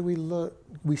 How do we look?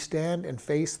 We stand and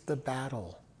face the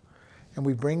battle, and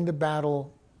we bring the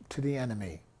battle to the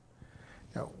enemy.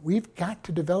 We've got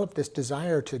to develop this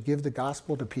desire to give the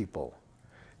gospel to people.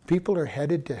 People are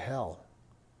headed to hell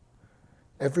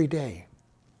every day.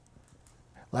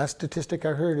 Last statistic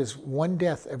I heard is 1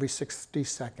 death every 60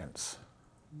 seconds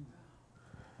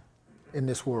in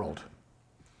this world.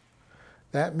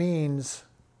 That means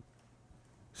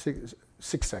 6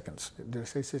 seconds. Did I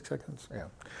say 6 seconds? Yeah.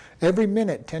 Every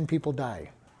minute, 10 people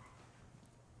die.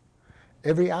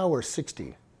 Every hour,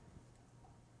 60.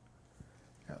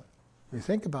 If you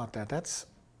think about that, that's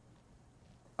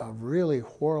a really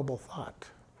horrible thought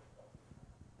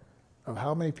of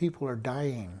how many people are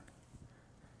dying.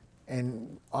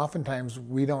 And oftentimes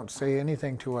we don't say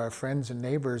anything to our friends and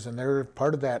neighbors, and they're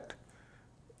part of that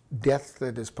death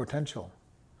that is potential.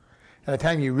 And the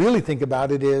time you really think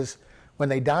about it is when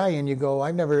they die and you go,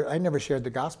 I never shared the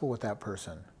gospel with that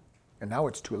person, and now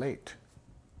it's too late.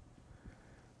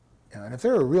 And if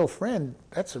they're a real friend,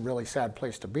 that's a really sad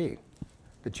place to be,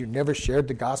 that you never shared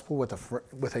the gospel with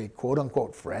a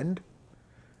quote-unquote friend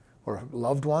or a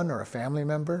loved one or a family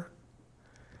member.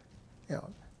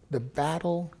 The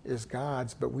battle is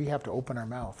God's, but we have to open our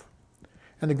mouth.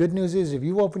 And the good news is if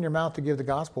you open your mouth to give the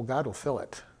gospel, God will fill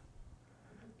it.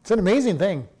 It's an amazing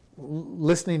thing,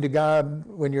 listening to God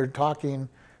when you're talking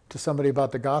to somebody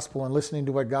about the gospel and listening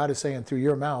to what God is saying through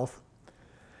your mouth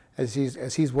as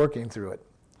he's working through it.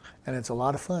 And it's a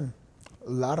lot of fun, a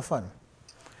lot of fun.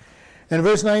 And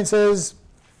verse 9 says,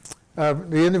 the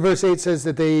end of verse 8 says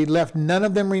that they left none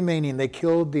of them remaining. They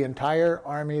killed the entire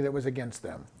army that was against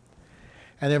them.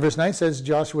 And then verse 9 says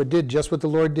Joshua did just what the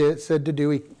Lord said to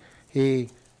do. He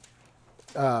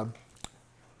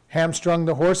hamstrung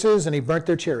the horses and he burnt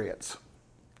their chariots.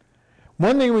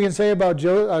 One thing we can say about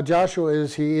Joshua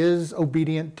is he is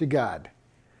obedient to God.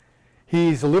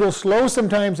 He's a little slow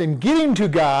sometimes in getting to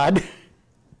God,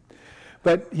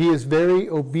 but he is very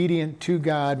obedient to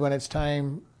God when it's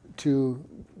time to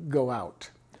go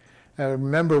out.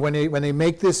 Remember, when they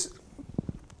make this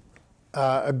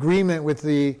agreement with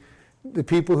the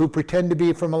people who pretend to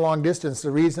be from a long distance,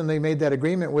 the reason they made that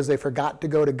agreement was they forgot to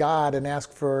go to God and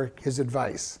ask for his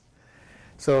advice.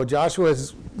 So Joshua,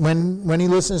 when he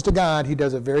listens to God, he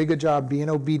does a very good job being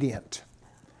obedient.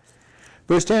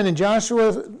 Verse 10, and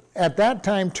Joshua at that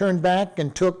time turned back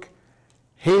and took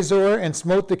Hazor and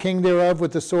smote the king thereof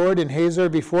with the sword, and Hazor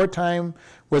before time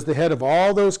was the head of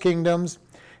all those kingdoms.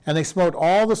 And they smote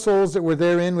all the souls that were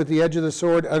therein with the edge of the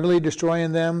sword, utterly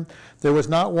destroying them. There was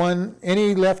not one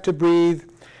any left to breathe.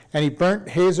 And he burnt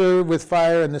Hazor with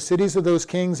fire, and the cities of those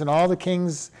kings, and all the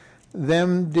kings,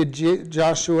 them did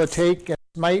Joshua take and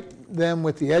smite them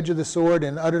with the edge of the sword,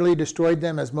 and utterly destroyed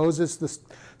them, as Moses, the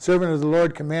servant of the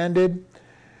Lord, commanded.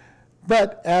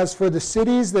 But as for the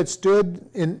cities that stood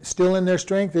still in their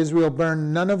strength, Israel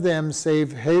burned none of them,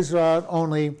 save Hazor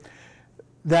only.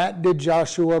 That did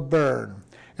Joshua burn.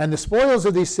 And the spoils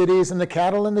of these cities and the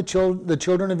cattle and the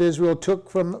children of Israel took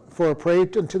for a prey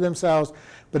unto themselves.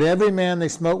 But every man they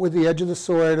smote with the edge of the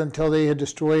sword until they had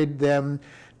destroyed them.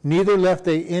 Neither left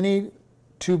they any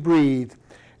to breathe.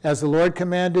 As the Lord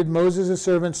commanded Moses his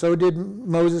servant, so did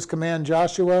Moses command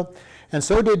Joshua. And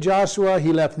so did Joshua.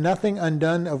 He left nothing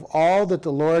undone of all that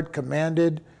the Lord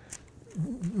commanded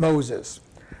Moses.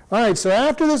 All right, so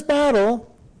after this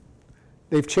battle,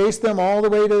 they've chased them all the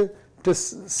way to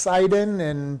Sidon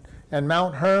and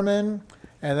Mount Hermon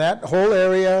and that whole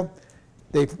area.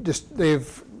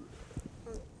 They've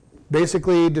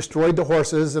basically destroyed the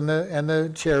horses and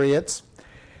the chariots.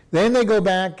 Then they go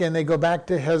back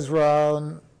to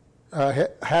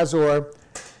Hazor,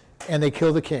 and they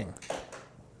kill the king.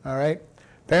 All right.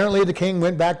 Apparently, the king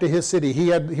went back to his city. He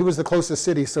was the closest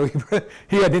city, so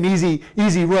he had an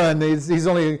easy run. He's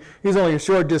only a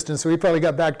short distance, so he probably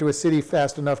got back to his city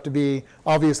fast enough to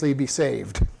obviously be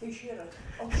saved. He should have.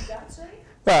 Oh, he got saved?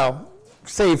 Well,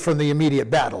 saved from the immediate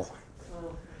battle.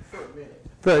 Oh. For a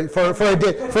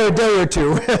minute. For a day or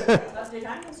two. Did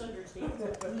I misunderstand?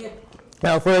 Yeah.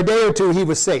 Now, for a day or two, he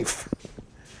was safe.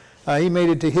 He made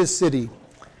it to his city,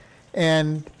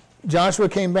 and Joshua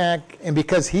came back, and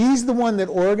because he's the one that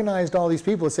organized all these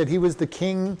people, it said he was the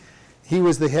king, he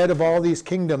was the head of all these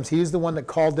kingdoms, he's the one that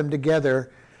called them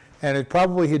together, and it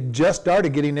probably had just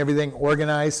started getting everything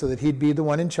organized so that he'd be the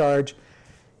one in charge.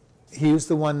 He was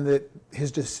the one that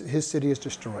his city is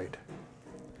destroyed.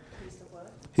 He's the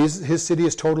what? His city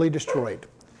is totally destroyed.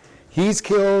 He's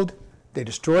killed, they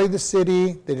destroy the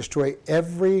city, they destroy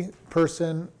every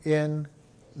person in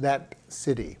that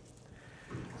city.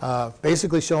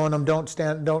 basically showing them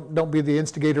don't be the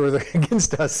instigator or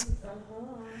against us.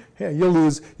 Yeah, you'll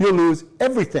lose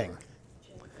everything.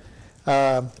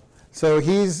 So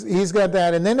he's got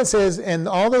that, and then it says, and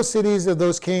all those cities of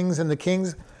those kings and the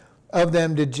kings of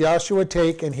them did Joshua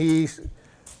take, and he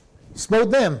smote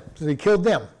them. So he killed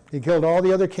them. He killed all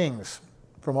the other kings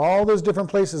from all those different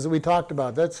places that we talked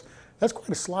about. That's quite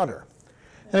a slaughter.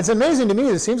 And it's amazing to me.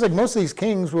 It seems like most of these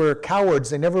kings were cowards.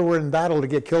 They never were in battle to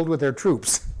get killed with their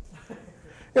troops.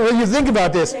 You think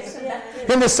about this.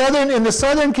 In the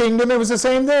southern kingdom, it was the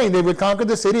same thing. They would conquer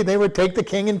the city. They would take the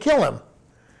king and kill him.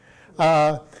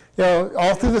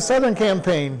 All through the southern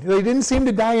campaign, they didn't seem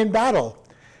to die in battle.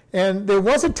 And there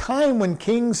was a time when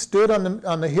kings stood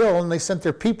on the hill and they sent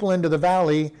their people into the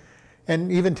valley.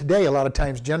 And even today, a lot of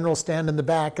times, generals stand in the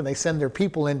back and they send their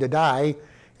people in to die,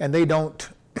 and they don't,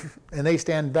 and they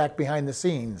stand back behind the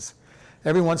scenes.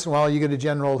 Every once in a while, you get a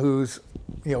general who's,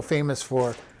 famous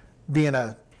for being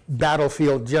a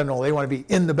battlefield general. They want to be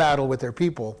in the battle with their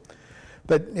people.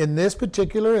 But in this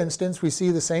particular instance, we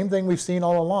see the same thing we've seen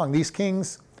all along. These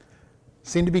kings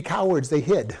seem to be cowards. They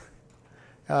hid.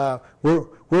 We're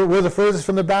the furthest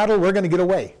from the battle. We're going to get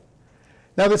away.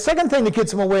 Now, the second thing that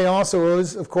gets them away also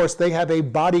is, of course, they have a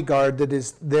bodyguard that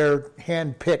is their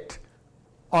hand-picked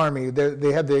army.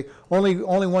 They have the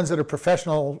only ones that are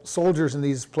professional soldiers in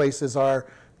these places are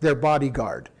their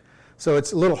bodyguard. So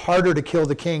it's a little harder to kill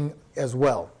the king as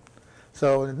well.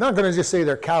 So I'm not going to just say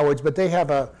they're cowards, but they'll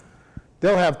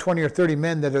have 20 or 30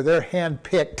 men that are their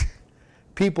hand-picked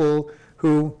people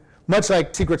who, much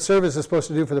like Secret Service is supposed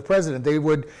to do for the president, they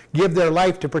would give their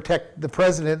life to protect the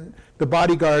president. The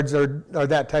bodyguards are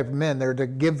that type of men.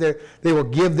 They will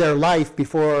give their life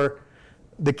before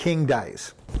the king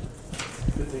dies.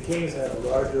 But the kings had a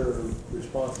larger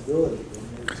responsibility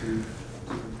than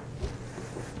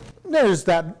There's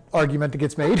that argument that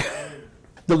gets made.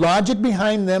 The logic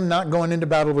behind them not going into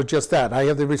battle was just that. I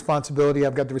have the responsibility.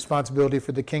 I've got the responsibility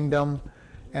for the kingdom,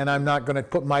 and I'm not going to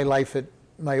put my life at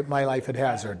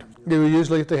hazard. They were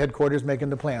usually at the headquarters making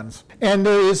the plans. And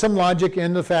there is some logic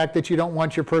in the fact that you don't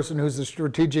want your person who's the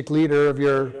strategic leader of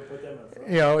your,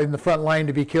 in the front line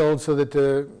to be killed, so that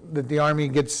the army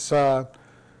gets lack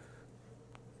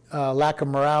of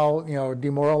morale,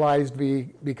 demoralized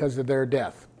because of their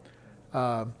death.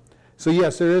 So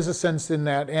yes, there is a sense in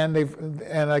that, and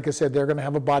like I said, they're going to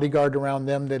have a bodyguard around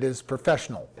them that is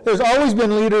professional. There's always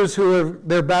been leaders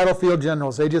they're battlefield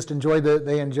generals. They just enjoy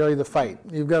the fight.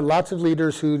 You've got lots of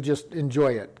leaders who just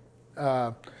enjoy it.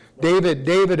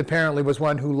 David apparently was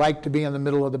one who liked to be in the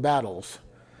middle of the battles.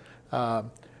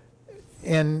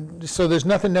 And so there's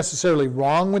nothing necessarily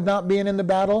wrong with not being in the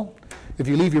battle. If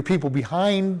you leave your people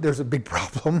behind, there's a big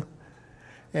problem.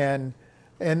 And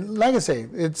like I say,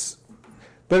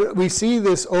 but we see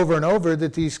this over and over,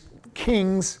 that these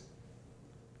kings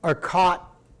are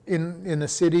caught in the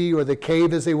city or the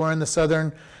cave, as they were in the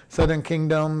southern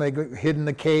kingdom. They hid in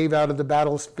the cave out of the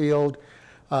battlefield,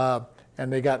 and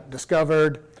they got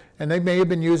discovered. And they may have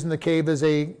been using the cave as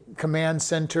a command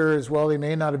center as well. They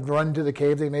may not have run to the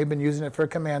cave. They may have been using it for a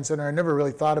command center. I never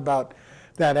really thought about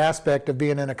that aspect of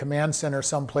being in a command center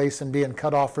someplace and being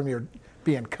cut off from your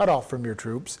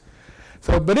troops.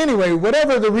 So, but anyway,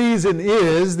 whatever the reason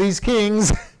is, these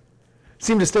kings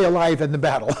seem to stay alive in the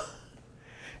battle.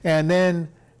 And then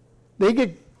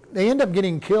they end up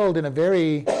getting killed in a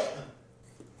very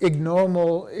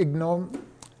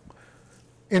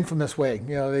infamous way.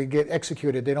 They get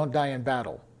executed. They don't die in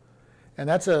battle. And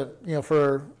that's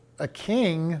for a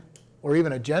king or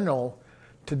even a general,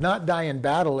 to not die in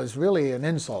battle is really an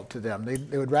insult to them. They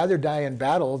would rather die in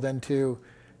battle than to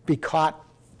be caught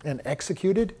and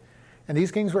executed. And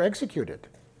these kings were executed.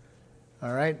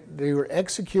 All right? They were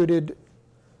executed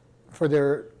for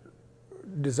their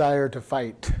desire to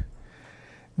fight.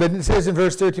 But it says in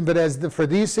verse 13, but for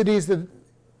these cities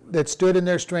that stood in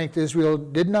their strength, Israel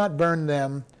did not burn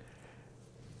them,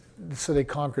 so they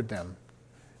conquered them.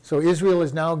 So Israel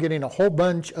is now getting a whole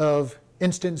bunch of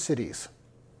instant cities.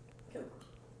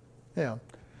 Yeah.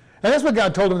 And that's what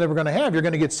God told them they were going to have. You're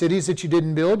going to get cities that you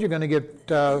didn't build. You're going to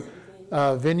get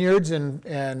vineyards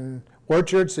and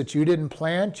orchards that you didn't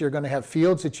plant. You're going to have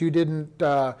fields that you didn't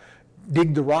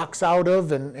dig the rocks out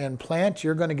of and plant.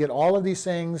 You're going to get all of these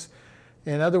things.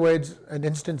 In other words, an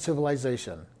instant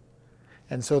civilization.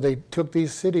 And so they took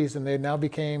these cities and they now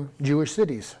became Jewish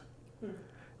cities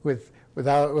with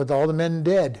all the men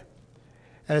dead.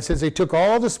 And it says they took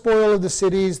all the spoil of the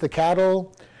cities, the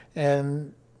cattle,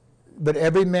 but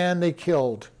every man they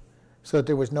killed, so that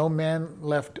there was no man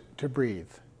left to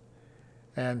breathe.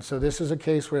 And so this is a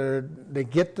case where they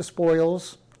get the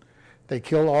spoils, they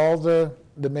kill all the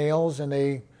males, and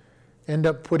they end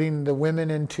up putting the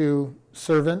women into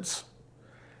servants.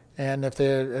 And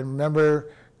and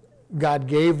remember, God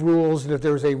gave rules that if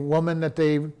there was a woman that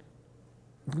they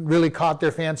really caught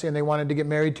their fancy and they wanted to get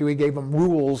married to, he gave them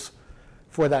rules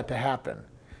for that to happen.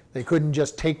 They couldn't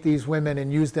just take these women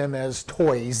and use them as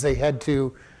toys. They had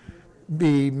to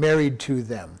be married to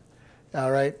them.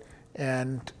 All right?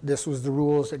 And this was the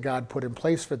rules that God put in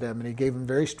place for them, and he gave them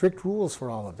very strict rules for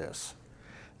all of this.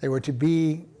 They were to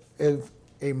be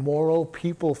a moral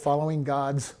people following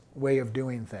God's way of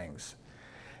doing things.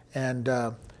 And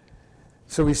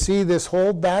so we see this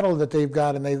whole battle that they've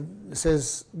got, and it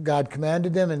says God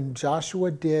commanded them, and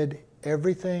Joshua did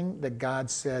everything that God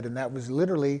said, and that was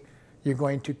literally, you're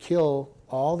going to kill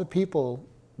all the people,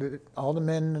 all the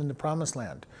men in the promised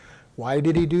land. Why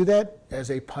did he do that? As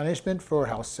a punishment for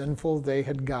how sinful they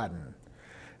had gotten.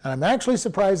 And I'm actually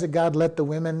surprised that God let the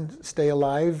women stay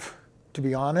alive, to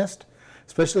be honest,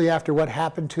 especially after what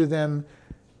happened to them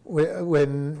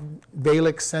when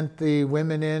Balak sent the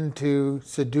women in to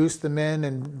seduce the men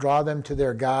and draw them to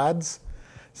their gods.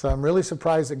 So I'm really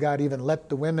surprised that God even let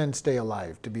the women stay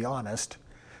alive, to be honest,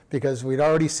 because we'd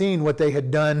already seen what they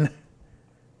had done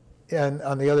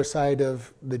on the other side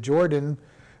of the Jordan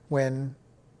when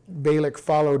Balak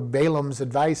followed Balaam's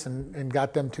advice and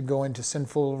got them to go into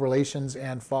sinful relations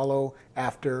and follow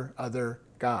after other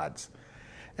gods.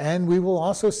 And we will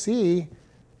also see,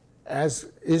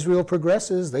 as Israel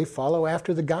progresses, they follow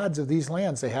after the gods of these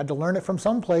lands. They had to learn it from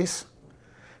someplace,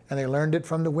 and they learned it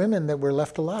from the women that were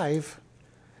left alive.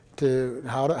 To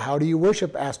how do you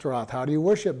worship Astaroth? How do you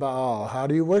worship Baal? How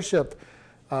do you worship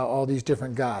all these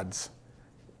different gods?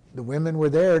 The women were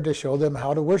there to show them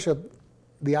how to worship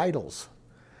the idols.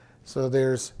 So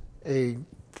there's a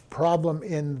problem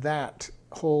in that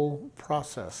whole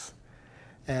process.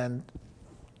 And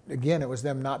again, it was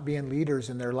them not being leaders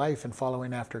in their life and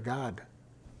following after God.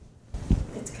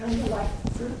 It's kind of like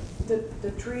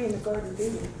the tree in the Garden of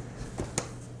Eden.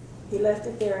 He left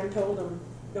it there and told them,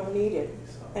 don't eat it.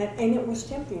 And it was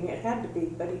tempting, it had to be,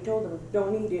 but he told them,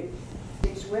 don't eat it.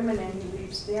 These women, and he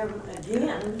leaves them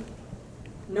again,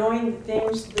 knowing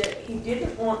things that he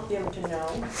didn't want them to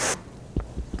know,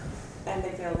 and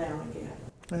they fell down again.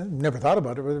 I never thought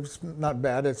about it, but it's not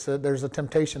bad. There's a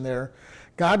temptation there.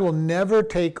 God will never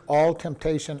take all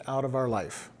temptation out of our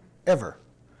life, ever.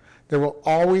 There will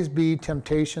always be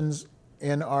temptations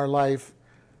in our life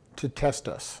to test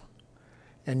us.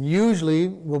 And usually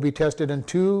we'll be tested in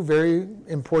two very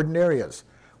important areas.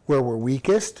 Where we're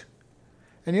weakest.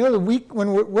 And you know,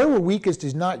 where we're weakest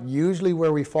is not usually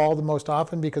where we fall the most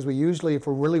often, because we usually, if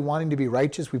we're really wanting to be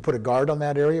righteous, we put a guard on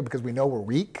that area because we know we're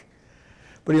weak.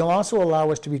 But he'll also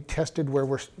allow us to be tested where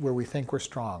we think we're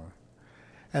strong.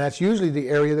 And that's usually the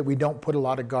area that we don't put a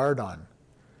lot of guard on.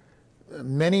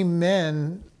 Many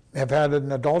men have had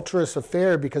an adulterous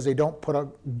affair because they don't put a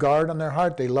guard on their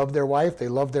heart. They love their wife, they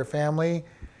love their family,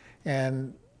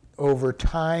 and over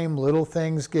time, little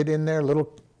things get in there,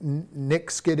 little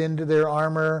nicks get into their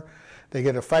armor. They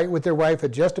get a fight with their wife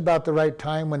at just about the right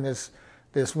time when this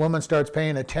woman starts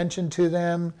paying attention to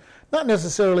them. Not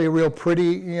necessarily a real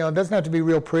pretty, it doesn't have to be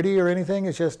real pretty or anything.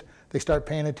 It's just they start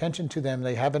paying attention to them.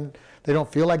 They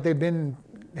don't feel like they've been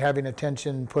having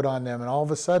attention put on them, and all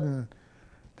of a sudden,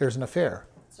 there's an affair.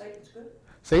 Satan's good.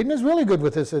 Satan is really good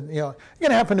with this. It's going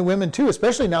to happen to women too,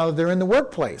 especially now that they're in the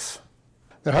workplace.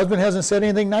 Their husband hasn't said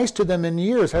anything nice to them in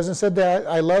years, hasn't said that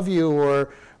I love you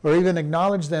or even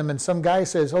acknowledged them, and some guy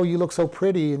says, "Oh, you look so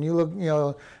pretty, and you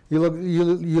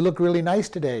look really nice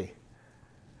today,"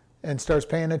 and starts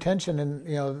paying attention,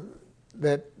 and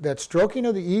that stroking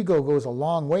of the ego goes a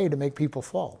long way to make people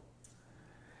fall.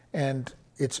 And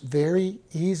it's very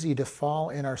easy to fall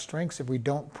in our strengths if we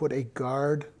don't put a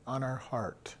guard on our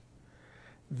heart.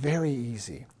 Very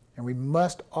easy. And we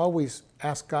must always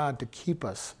ask God to keep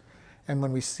us. And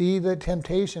when we see the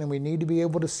temptation and we need to be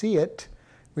able to see it,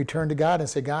 we turn to God and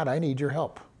say, God, I need your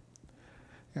help.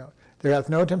 There hath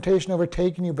no temptation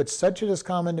overtaken you, but such it is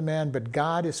common to man, but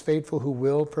God is faithful, who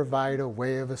will provide a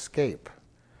way of escape.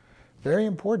 Very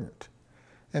important.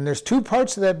 And there's two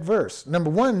parts to that verse.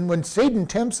 Number one, when Satan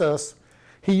tempts us,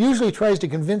 he usually tries to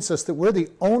convince us that we're the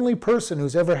only person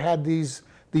who's ever had these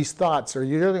thoughts, or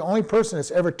you're the only person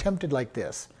that's ever tempted like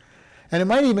this. And it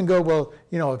might even go, well,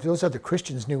 if those other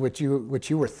Christians knew what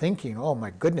you were thinking, oh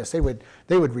my goodness, they would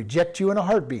reject you in a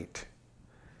heartbeat.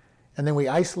 And then we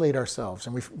isolate ourselves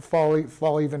and we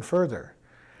fall even further.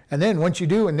 And then once you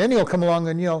do, and then he'll come along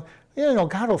and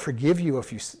God will forgive you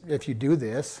if you do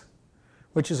this,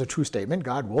 which is a true statement.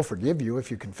 God will forgive you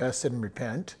if you confess it and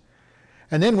repent.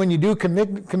 And then when you do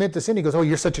commit the sin, he goes, oh,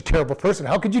 you're such a terrible person.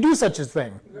 How could you do such a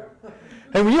thing?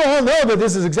 And we all know that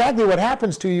this is exactly what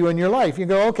happens to you in your life. You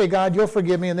go, okay, God, you'll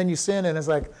forgive me, and then you sin, and it's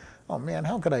like, oh man,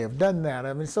 how could I have done that?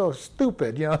 I mean, so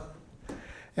stupid,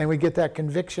 And we get that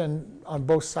conviction on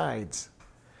both sides.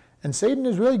 And Satan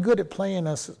is really good at playing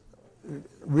us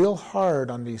real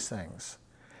hard on these things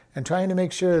and trying to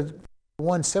make sure,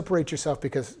 one, separate yourself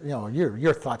because,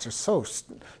 your thoughts are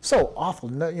so awful.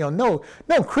 No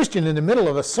Christian in the middle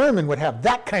of a sermon would have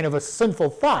that kind of a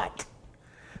sinful thought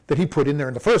that he put in there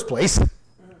in the first place.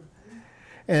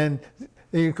 And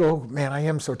then you go, man, I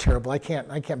am so terrible. I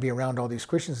can't be around all these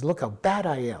Christians. Look how bad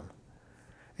I am.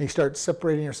 And you start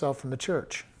separating yourself from the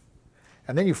church.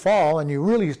 And then you fall, and you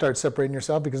really start separating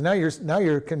yourself because now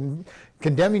you're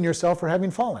condemning yourself for having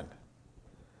fallen.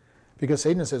 Because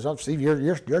Satan says, "Oh, Steve,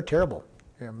 you're terrible.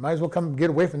 You might as well come get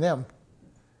away from them."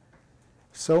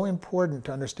 So important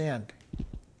to understand.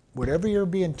 Whatever you're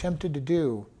being tempted to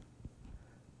do,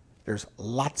 there's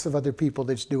lots of other people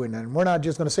that's doing it. And we're not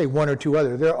just going to say one or two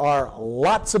other. There are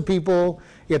lots of people.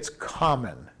 It's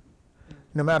common.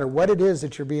 No matter what it is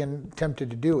that you're being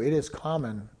tempted to do, it is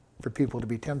common for people to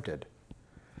be tempted.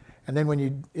 And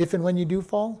then if and when you do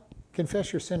fall,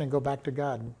 confess your sin and go back to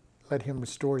God and let him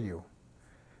restore you.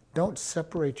 Don't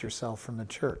separate yourself from the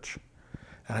church.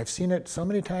 And I've seen it so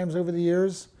many times over the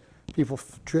years. People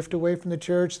drift away from the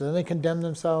church, then they condemn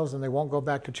themselves, and they won't go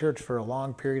back to church for a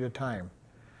long period of time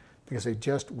because they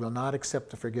just will not accept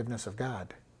the forgiveness of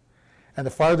God. And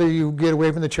the farther you get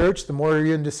away from the church, the more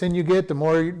into sin you get, the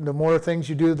more things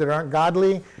you do that aren't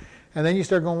godly. And then you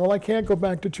start going, well, I can't go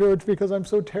back to church because I'm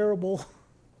so terrible.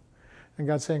 And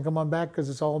God's saying, come on back because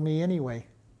it's all me anyway.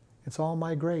 It's all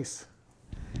my grace.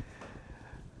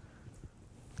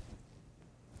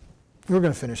 We're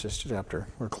going to finish this chapter.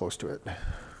 We're close to it.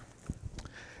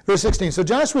 Verse 16, so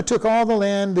Joshua took all the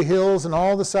land, the hills, and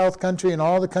all the south country, and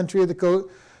all the country of the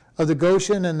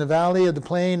Goshen, and the valley of the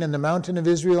plain, and the mountain of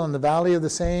Israel, and the valley of the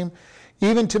same,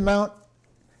 even to Mount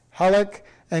Halak,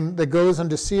 and that goes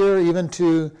unto Seir, even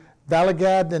to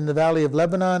Balagad, and the valley of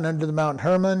Lebanon, under the Mount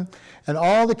Hermon. And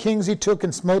all the kings he took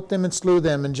and smote them and slew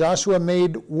them. And Joshua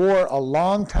made war a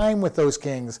long time with those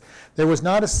kings. There was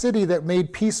not a city that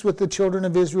made peace with the children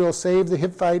of Israel, save the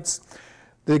Hittites,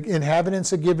 the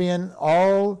inhabitants of Gibeon.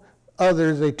 All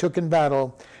others they took in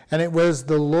battle. And it was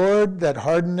the Lord that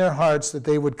hardened their hearts, that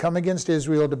they would come against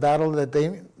Israel to battle,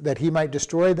 that he might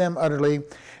destroy them utterly,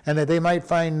 and that they might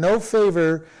find no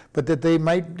favor, but that he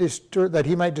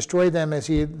might destroy them as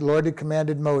the Lord had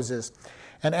commanded Moses.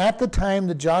 And at the time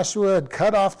that Joshua had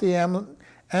cut off the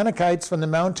Anakites from the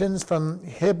mountains, from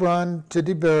Hebron to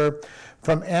Debir,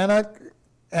 from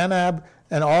Anab,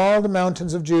 and all the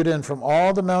mountains of Judah, and from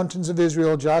all the mountains of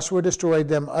Israel, Joshua destroyed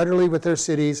them utterly with their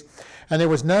cities. And there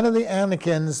was none of the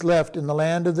Anakims left in the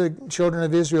land of the children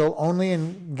of Israel, only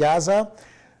in Gaza,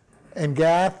 and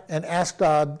Gath, and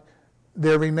Ashdod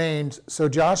there remained. So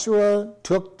Joshua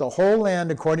took the whole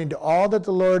land according to all that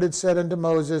the Lord had said unto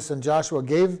Moses, and Joshua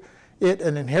gave it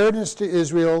an inheritance to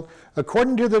Israel,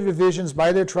 according to their divisions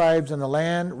by their tribes, and the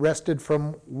land rested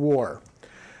from war.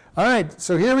 All right,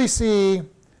 so here we see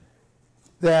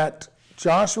that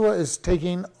Joshua is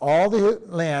taking all the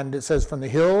land, it says from the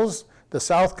hills, the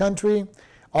south country,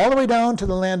 all the way down to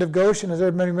the land of Goshen. Does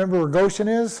everybody remember where Goshen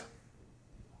is?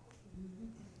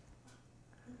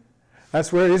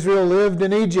 That's where Israel lived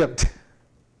in Egypt.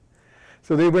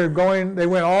 So they went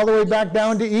all the way back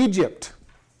down to Egypt.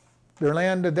 Their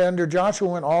land under Joshua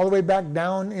went all the way back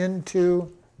down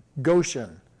into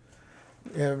Goshen.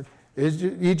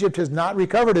 Egypt has not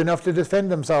recovered enough to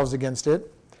defend themselves against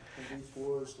it. And these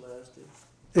wars lasted?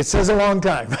 It says a long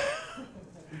time.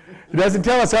 It doesn't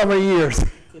tell us how many years.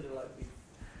 Could it like be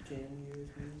 10 years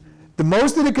maybe? The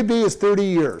most that it could be is 30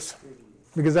 years.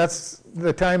 Because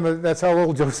that's how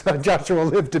old Joshua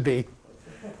lived to be.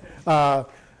 Now,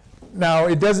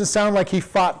 it doesn't sound like he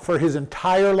fought for his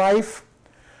entire life.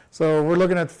 So we're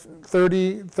looking at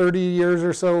 30 years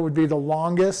or so would be the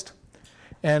longest.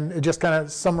 And it just kind of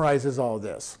summarizes all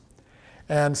this.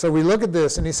 And so we look at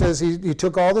this, and he says he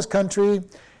took all this country,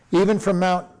 even from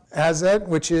Mount Azek,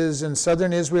 which is in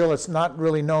southern Israel. It's not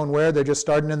really known where. They're just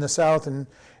starting in the south, and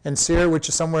Seir, which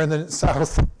is somewhere in the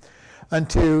south,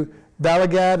 unto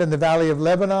Balagad and the valley of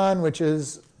Lebanon, which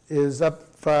is up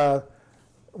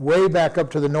way back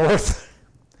up to the north.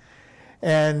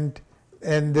 And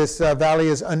this valley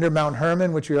is under Mount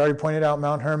Hermon, which we already pointed out.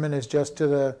 Mount Hermon is just to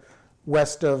the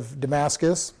west of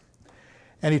Damascus.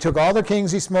 And he took all the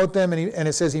kings, he smote them, and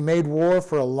it says he made war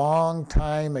for a long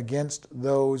time against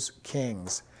those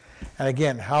kings. And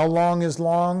again, how long is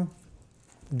long?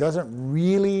 Doesn't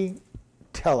really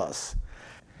tell us.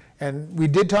 And we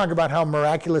did talk about how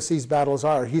miraculous these battles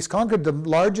are. He's conquered the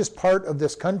largest part of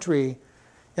this country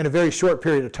in a very short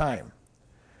period of time.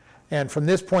 And from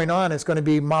this point on, it's going to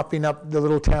be mopping up the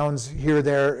little towns here,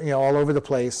 there, all over the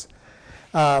place.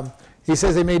 He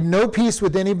says they made no peace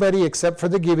with anybody except for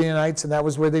the Gibeonites, and that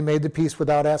was where they made the peace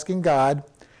without asking God.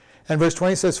 And verse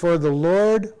 20 says, for the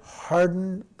Lord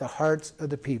hardened the hearts of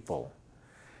the people.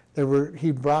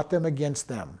 He brought them against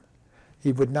them.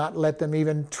 He would not let them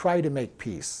even try to make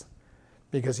peace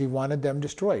because he wanted them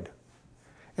destroyed.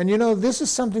 And this is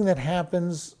something that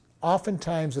happens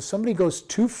oftentimes. If somebody goes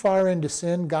too far into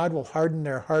sin, God will harden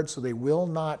their hearts so they will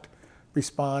not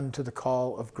respond to the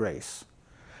call of grace.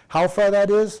 How far that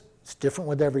is, it's different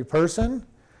with every person.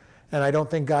 And I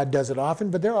don't think God does it often,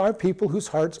 but there are people whose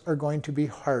hearts are going to be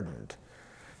hardened.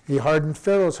 He hardened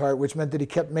Pharaoh's heart, which meant that he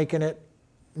kept making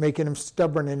him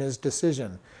stubborn in his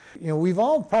decision. We've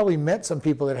all probably met some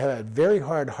people that have had very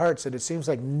hard hearts that it seems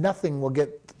like nothing will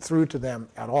get through to them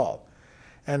at all.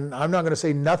 And I'm not going to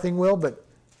say nothing will, but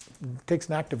it takes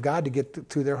an act of God to get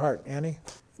through their heart. Annie?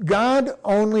 God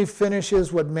only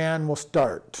finishes what man will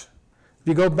start. If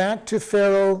you go back to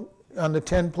Pharaoh on the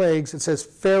 10 plagues, it says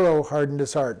Pharaoh hardened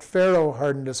his heart, Pharaoh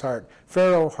hardened his heart,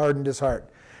 Pharaoh hardened his heart.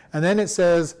 And then it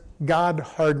says God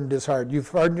hardened his heart. You've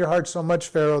hardened your heart so much,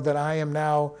 Pharaoh, that I am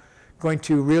now going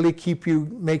to really keep you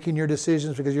making your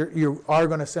decisions because you are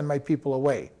going to send my people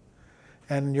away.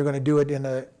 And you're going to do it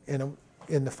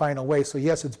in the final way. So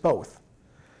yes, it's both.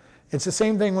 It's the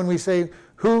same thing when we say,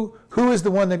 who is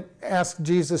the one that asked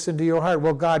Jesus into your heart?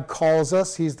 Well, God calls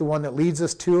us. He's the one that leads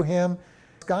us to him.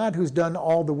 It's God who's done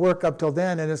all the work up till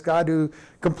then, and it's God who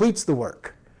completes the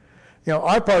work.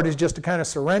 Our part is just to kind of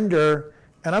surrender,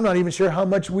 and I'm not even sure how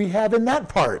much we have in that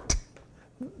part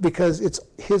because it's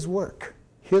his work,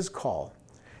 his call.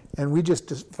 And we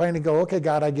just finally go, okay,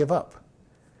 God, I give up.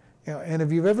 And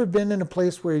if you've ever been in a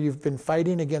place where you've been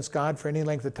fighting against God for any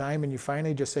length of time and you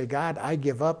finally just say, God, I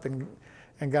give up, and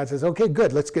God says, okay,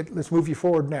 good, let's move you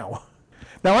forward now.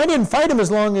 Now, I didn't fight him as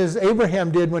long as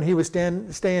Abraham did when he was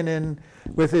staying in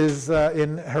with his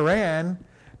in Haran.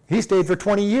 He stayed for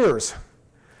 20 years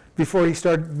before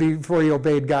he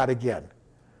obeyed God again.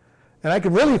 And I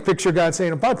can really picture God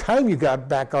saying, about time you got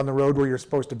back on the road where you're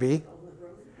supposed to be.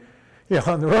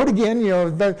 On the road again,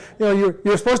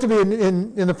 you're supposed to be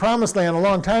in the promised land a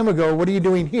long time ago. What are you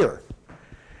doing here?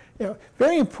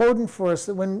 Very important for us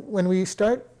that when we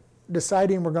start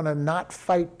deciding we're going to not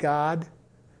fight God,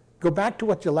 go back to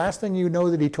what the last thing you know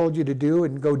that he told you to do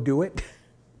and go do it.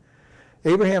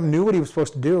 Abraham knew what he was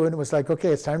supposed to do, and it was like, okay,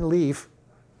 it's time to leave.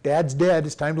 Dad's dead,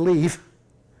 it's time to leave.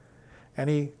 And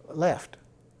he left.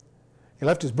 He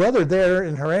left his brother there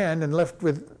in Haran and left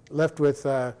with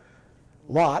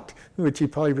Lot, which he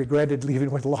probably regretted leaving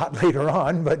with Lot later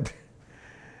on, but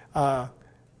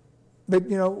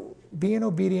being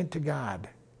obedient to God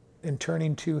and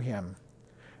turning to him.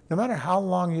 No matter how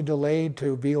long you delayed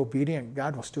to be obedient,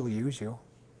 God will still use you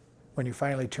when you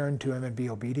finally turn to him and be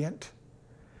obedient.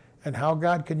 And how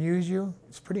God can use you,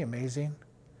 it's pretty amazing.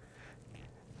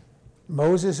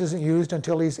 Moses isn't used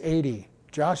until he's 80.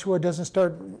 Joshua doesn't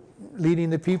start leading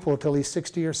the people until he's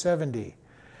 60 or 70.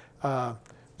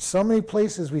 So many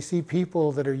places we see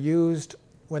people that are used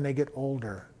when they get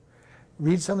older.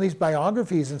 Read some of these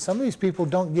biographies, and some of these people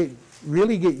don't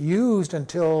really get used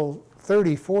until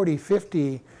 30, 40,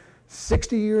 50,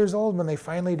 60 years old when they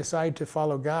finally decide to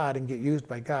follow God and get used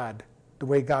by God the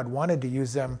way God wanted to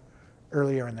use them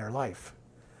earlier in their life.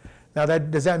 Now,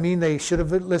 does that mean they should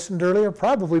have listened earlier?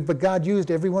 Probably, but God used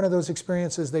every one of those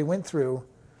experiences they went through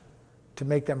to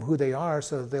make them who they are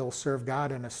so that they'll serve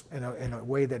God in a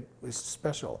way that is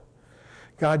special.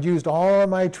 God used all of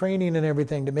my training and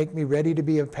everything to make me ready to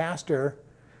be a pastor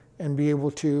and be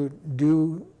able to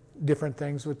do different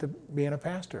things with being a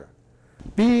pastor.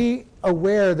 Be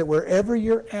aware that wherever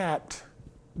you're at,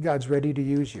 God's ready to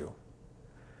use you.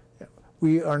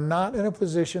 We are not in a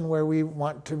position where we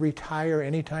want to retire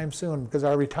anytime soon, because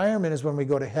our retirement is when we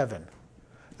go to heaven.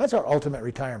 That's our ultimate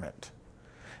retirement.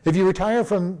 If you retire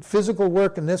from physical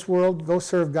work in this world, go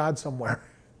serve God somewhere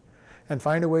and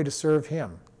find a way to serve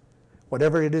him,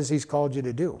 whatever it is he's called you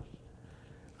to do.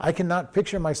 I cannot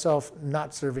picture myself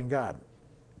not serving God.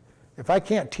 If I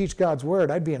can't teach God's word,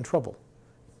 I'd be in trouble,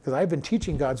 because I've been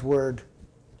teaching God's word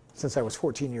since I was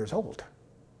 14 years old.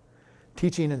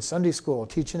 Teaching in Sunday school,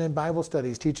 teaching in Bible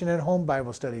studies, teaching in home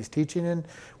Bible studies, teaching in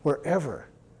wherever.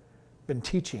 Been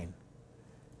teaching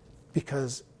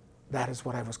because that is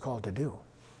what I was called to do.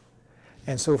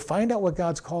 And so find out what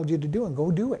God's called you to do and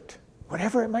go do it,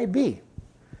 whatever it might be.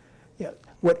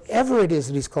 Whatever it is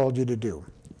that he's called you to do.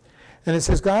 And it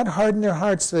says, God hardened their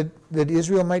hearts that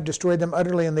Israel might destroy them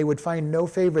utterly, and they would find no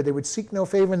favor. They would seek no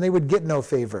favor, and they would get no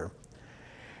favor.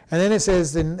 And then it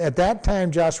says, then at that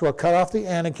time Joshua cut off the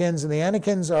Anakims, and the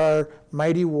Anakims are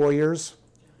mighty warriors,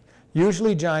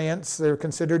 usually giants. They're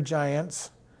considered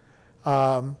giants.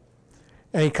 And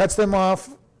he cuts them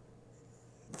off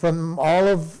from all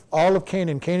of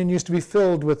Canaan. Canaan used to be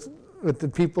filled with the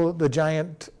people, the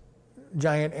giant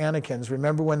Anakims.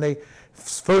 Remember when they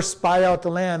first spy out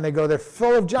the land, they go, they're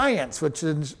full of giants, which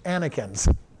is Anakims,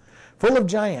 full of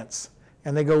giants.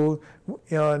 And they go,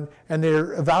 and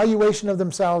their evaluation of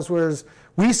themselves was,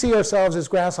 we see ourselves as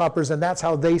grasshoppers, and that's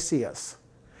how they see us.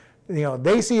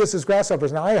 They see us as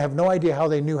grasshoppers. Now, I have no idea how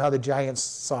they knew how the giants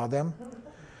saw them.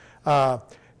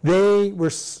 They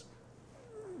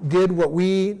did what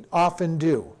we often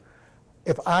do.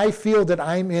 If I feel that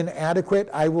I'm inadequate,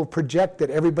 I will project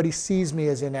that everybody sees me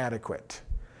as inadequate.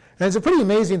 And it's a pretty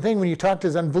amazing thing when you talk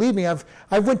to them. Believe me, I've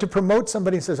went to promote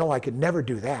somebody and says, oh, I could never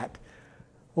do that.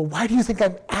 Well, why do you think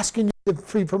I'm asking you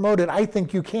to be promoted? I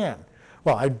think you can.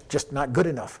 Well, I'm just not good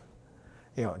enough.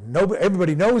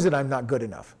 Everybody knows that I'm not good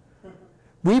enough.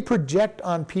 We project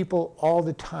on people all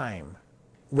the time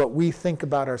what we think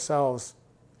about ourselves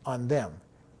on them.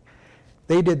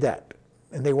 They did that,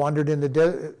 and they wandered in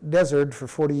the desert for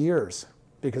 40 years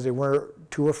because they were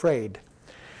too afraid.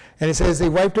 And it says they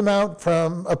wiped them out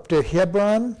from up to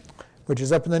Hebron, which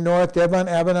is up in the north, Debon,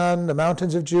 Abaddon, the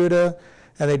mountains of Judah,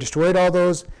 and they destroyed all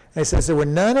those. And it says there were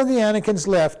none of the Anakims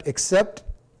left except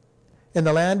in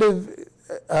the land of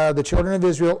the children of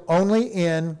Israel, only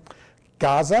in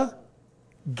Gaza,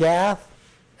 Gath,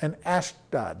 and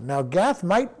Ashdod. Now, Gath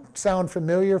might sound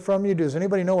familiar from you. Does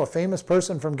anybody know a famous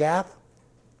person from Gath?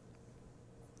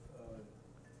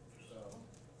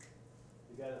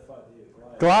 The guy that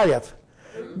fought Goliath.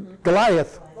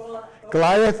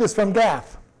 Goliath is from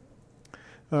Gath.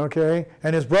 Okay?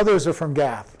 And his brothers are from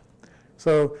Gath.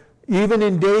 So even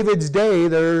in David's day,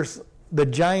 there's the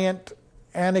giant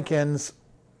Anakims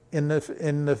in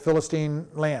the Philistine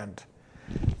land.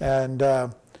 And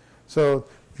so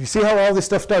you see how all this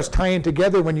stuff starts tying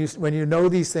together when you know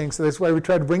these things. So that's why we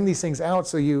try to bring these things out,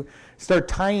 so you start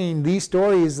tying these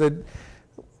stories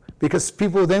because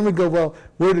people then would go, well,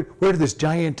 where did this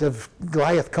giant of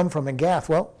Goliath come from in Gath?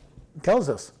 Well, it tells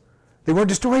us. They weren't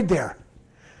destroyed there.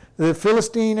 The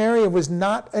Philistine area was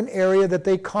not an area that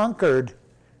they conquered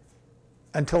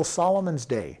until Solomon's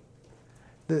day.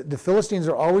 The Philistines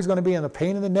are always going to be in a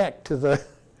pain in the neck to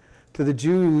the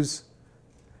Jews,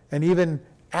 and even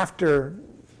after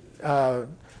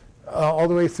all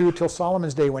the way through till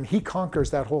Solomon's day, when he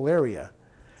conquers that whole area.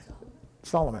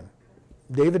 Solomon.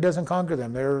 David doesn't conquer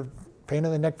them. They're pain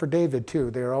in the neck for David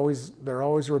too. They're always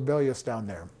rebellious down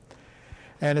there.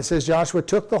 And it says Joshua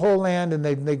took the whole land, and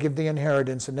they give the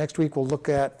inheritance. And next week we'll look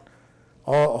at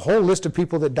a whole list of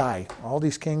people that die. All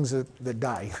these kings that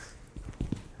die.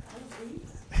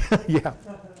 Yeah.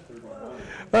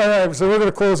 All right, so we're going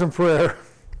to close in prayer.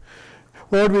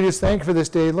 Lord, we just thank you for this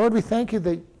day. Lord, we thank you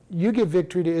that you give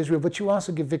victory to Israel, but you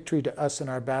also give victory to us in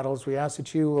our battles. We ask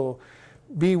that you will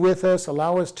be with us,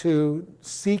 allow us to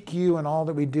seek you in all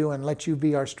that we do, and let you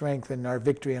be our strength and our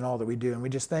victory in all that we do. And we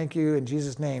just thank you in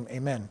Jesus' name. Amen.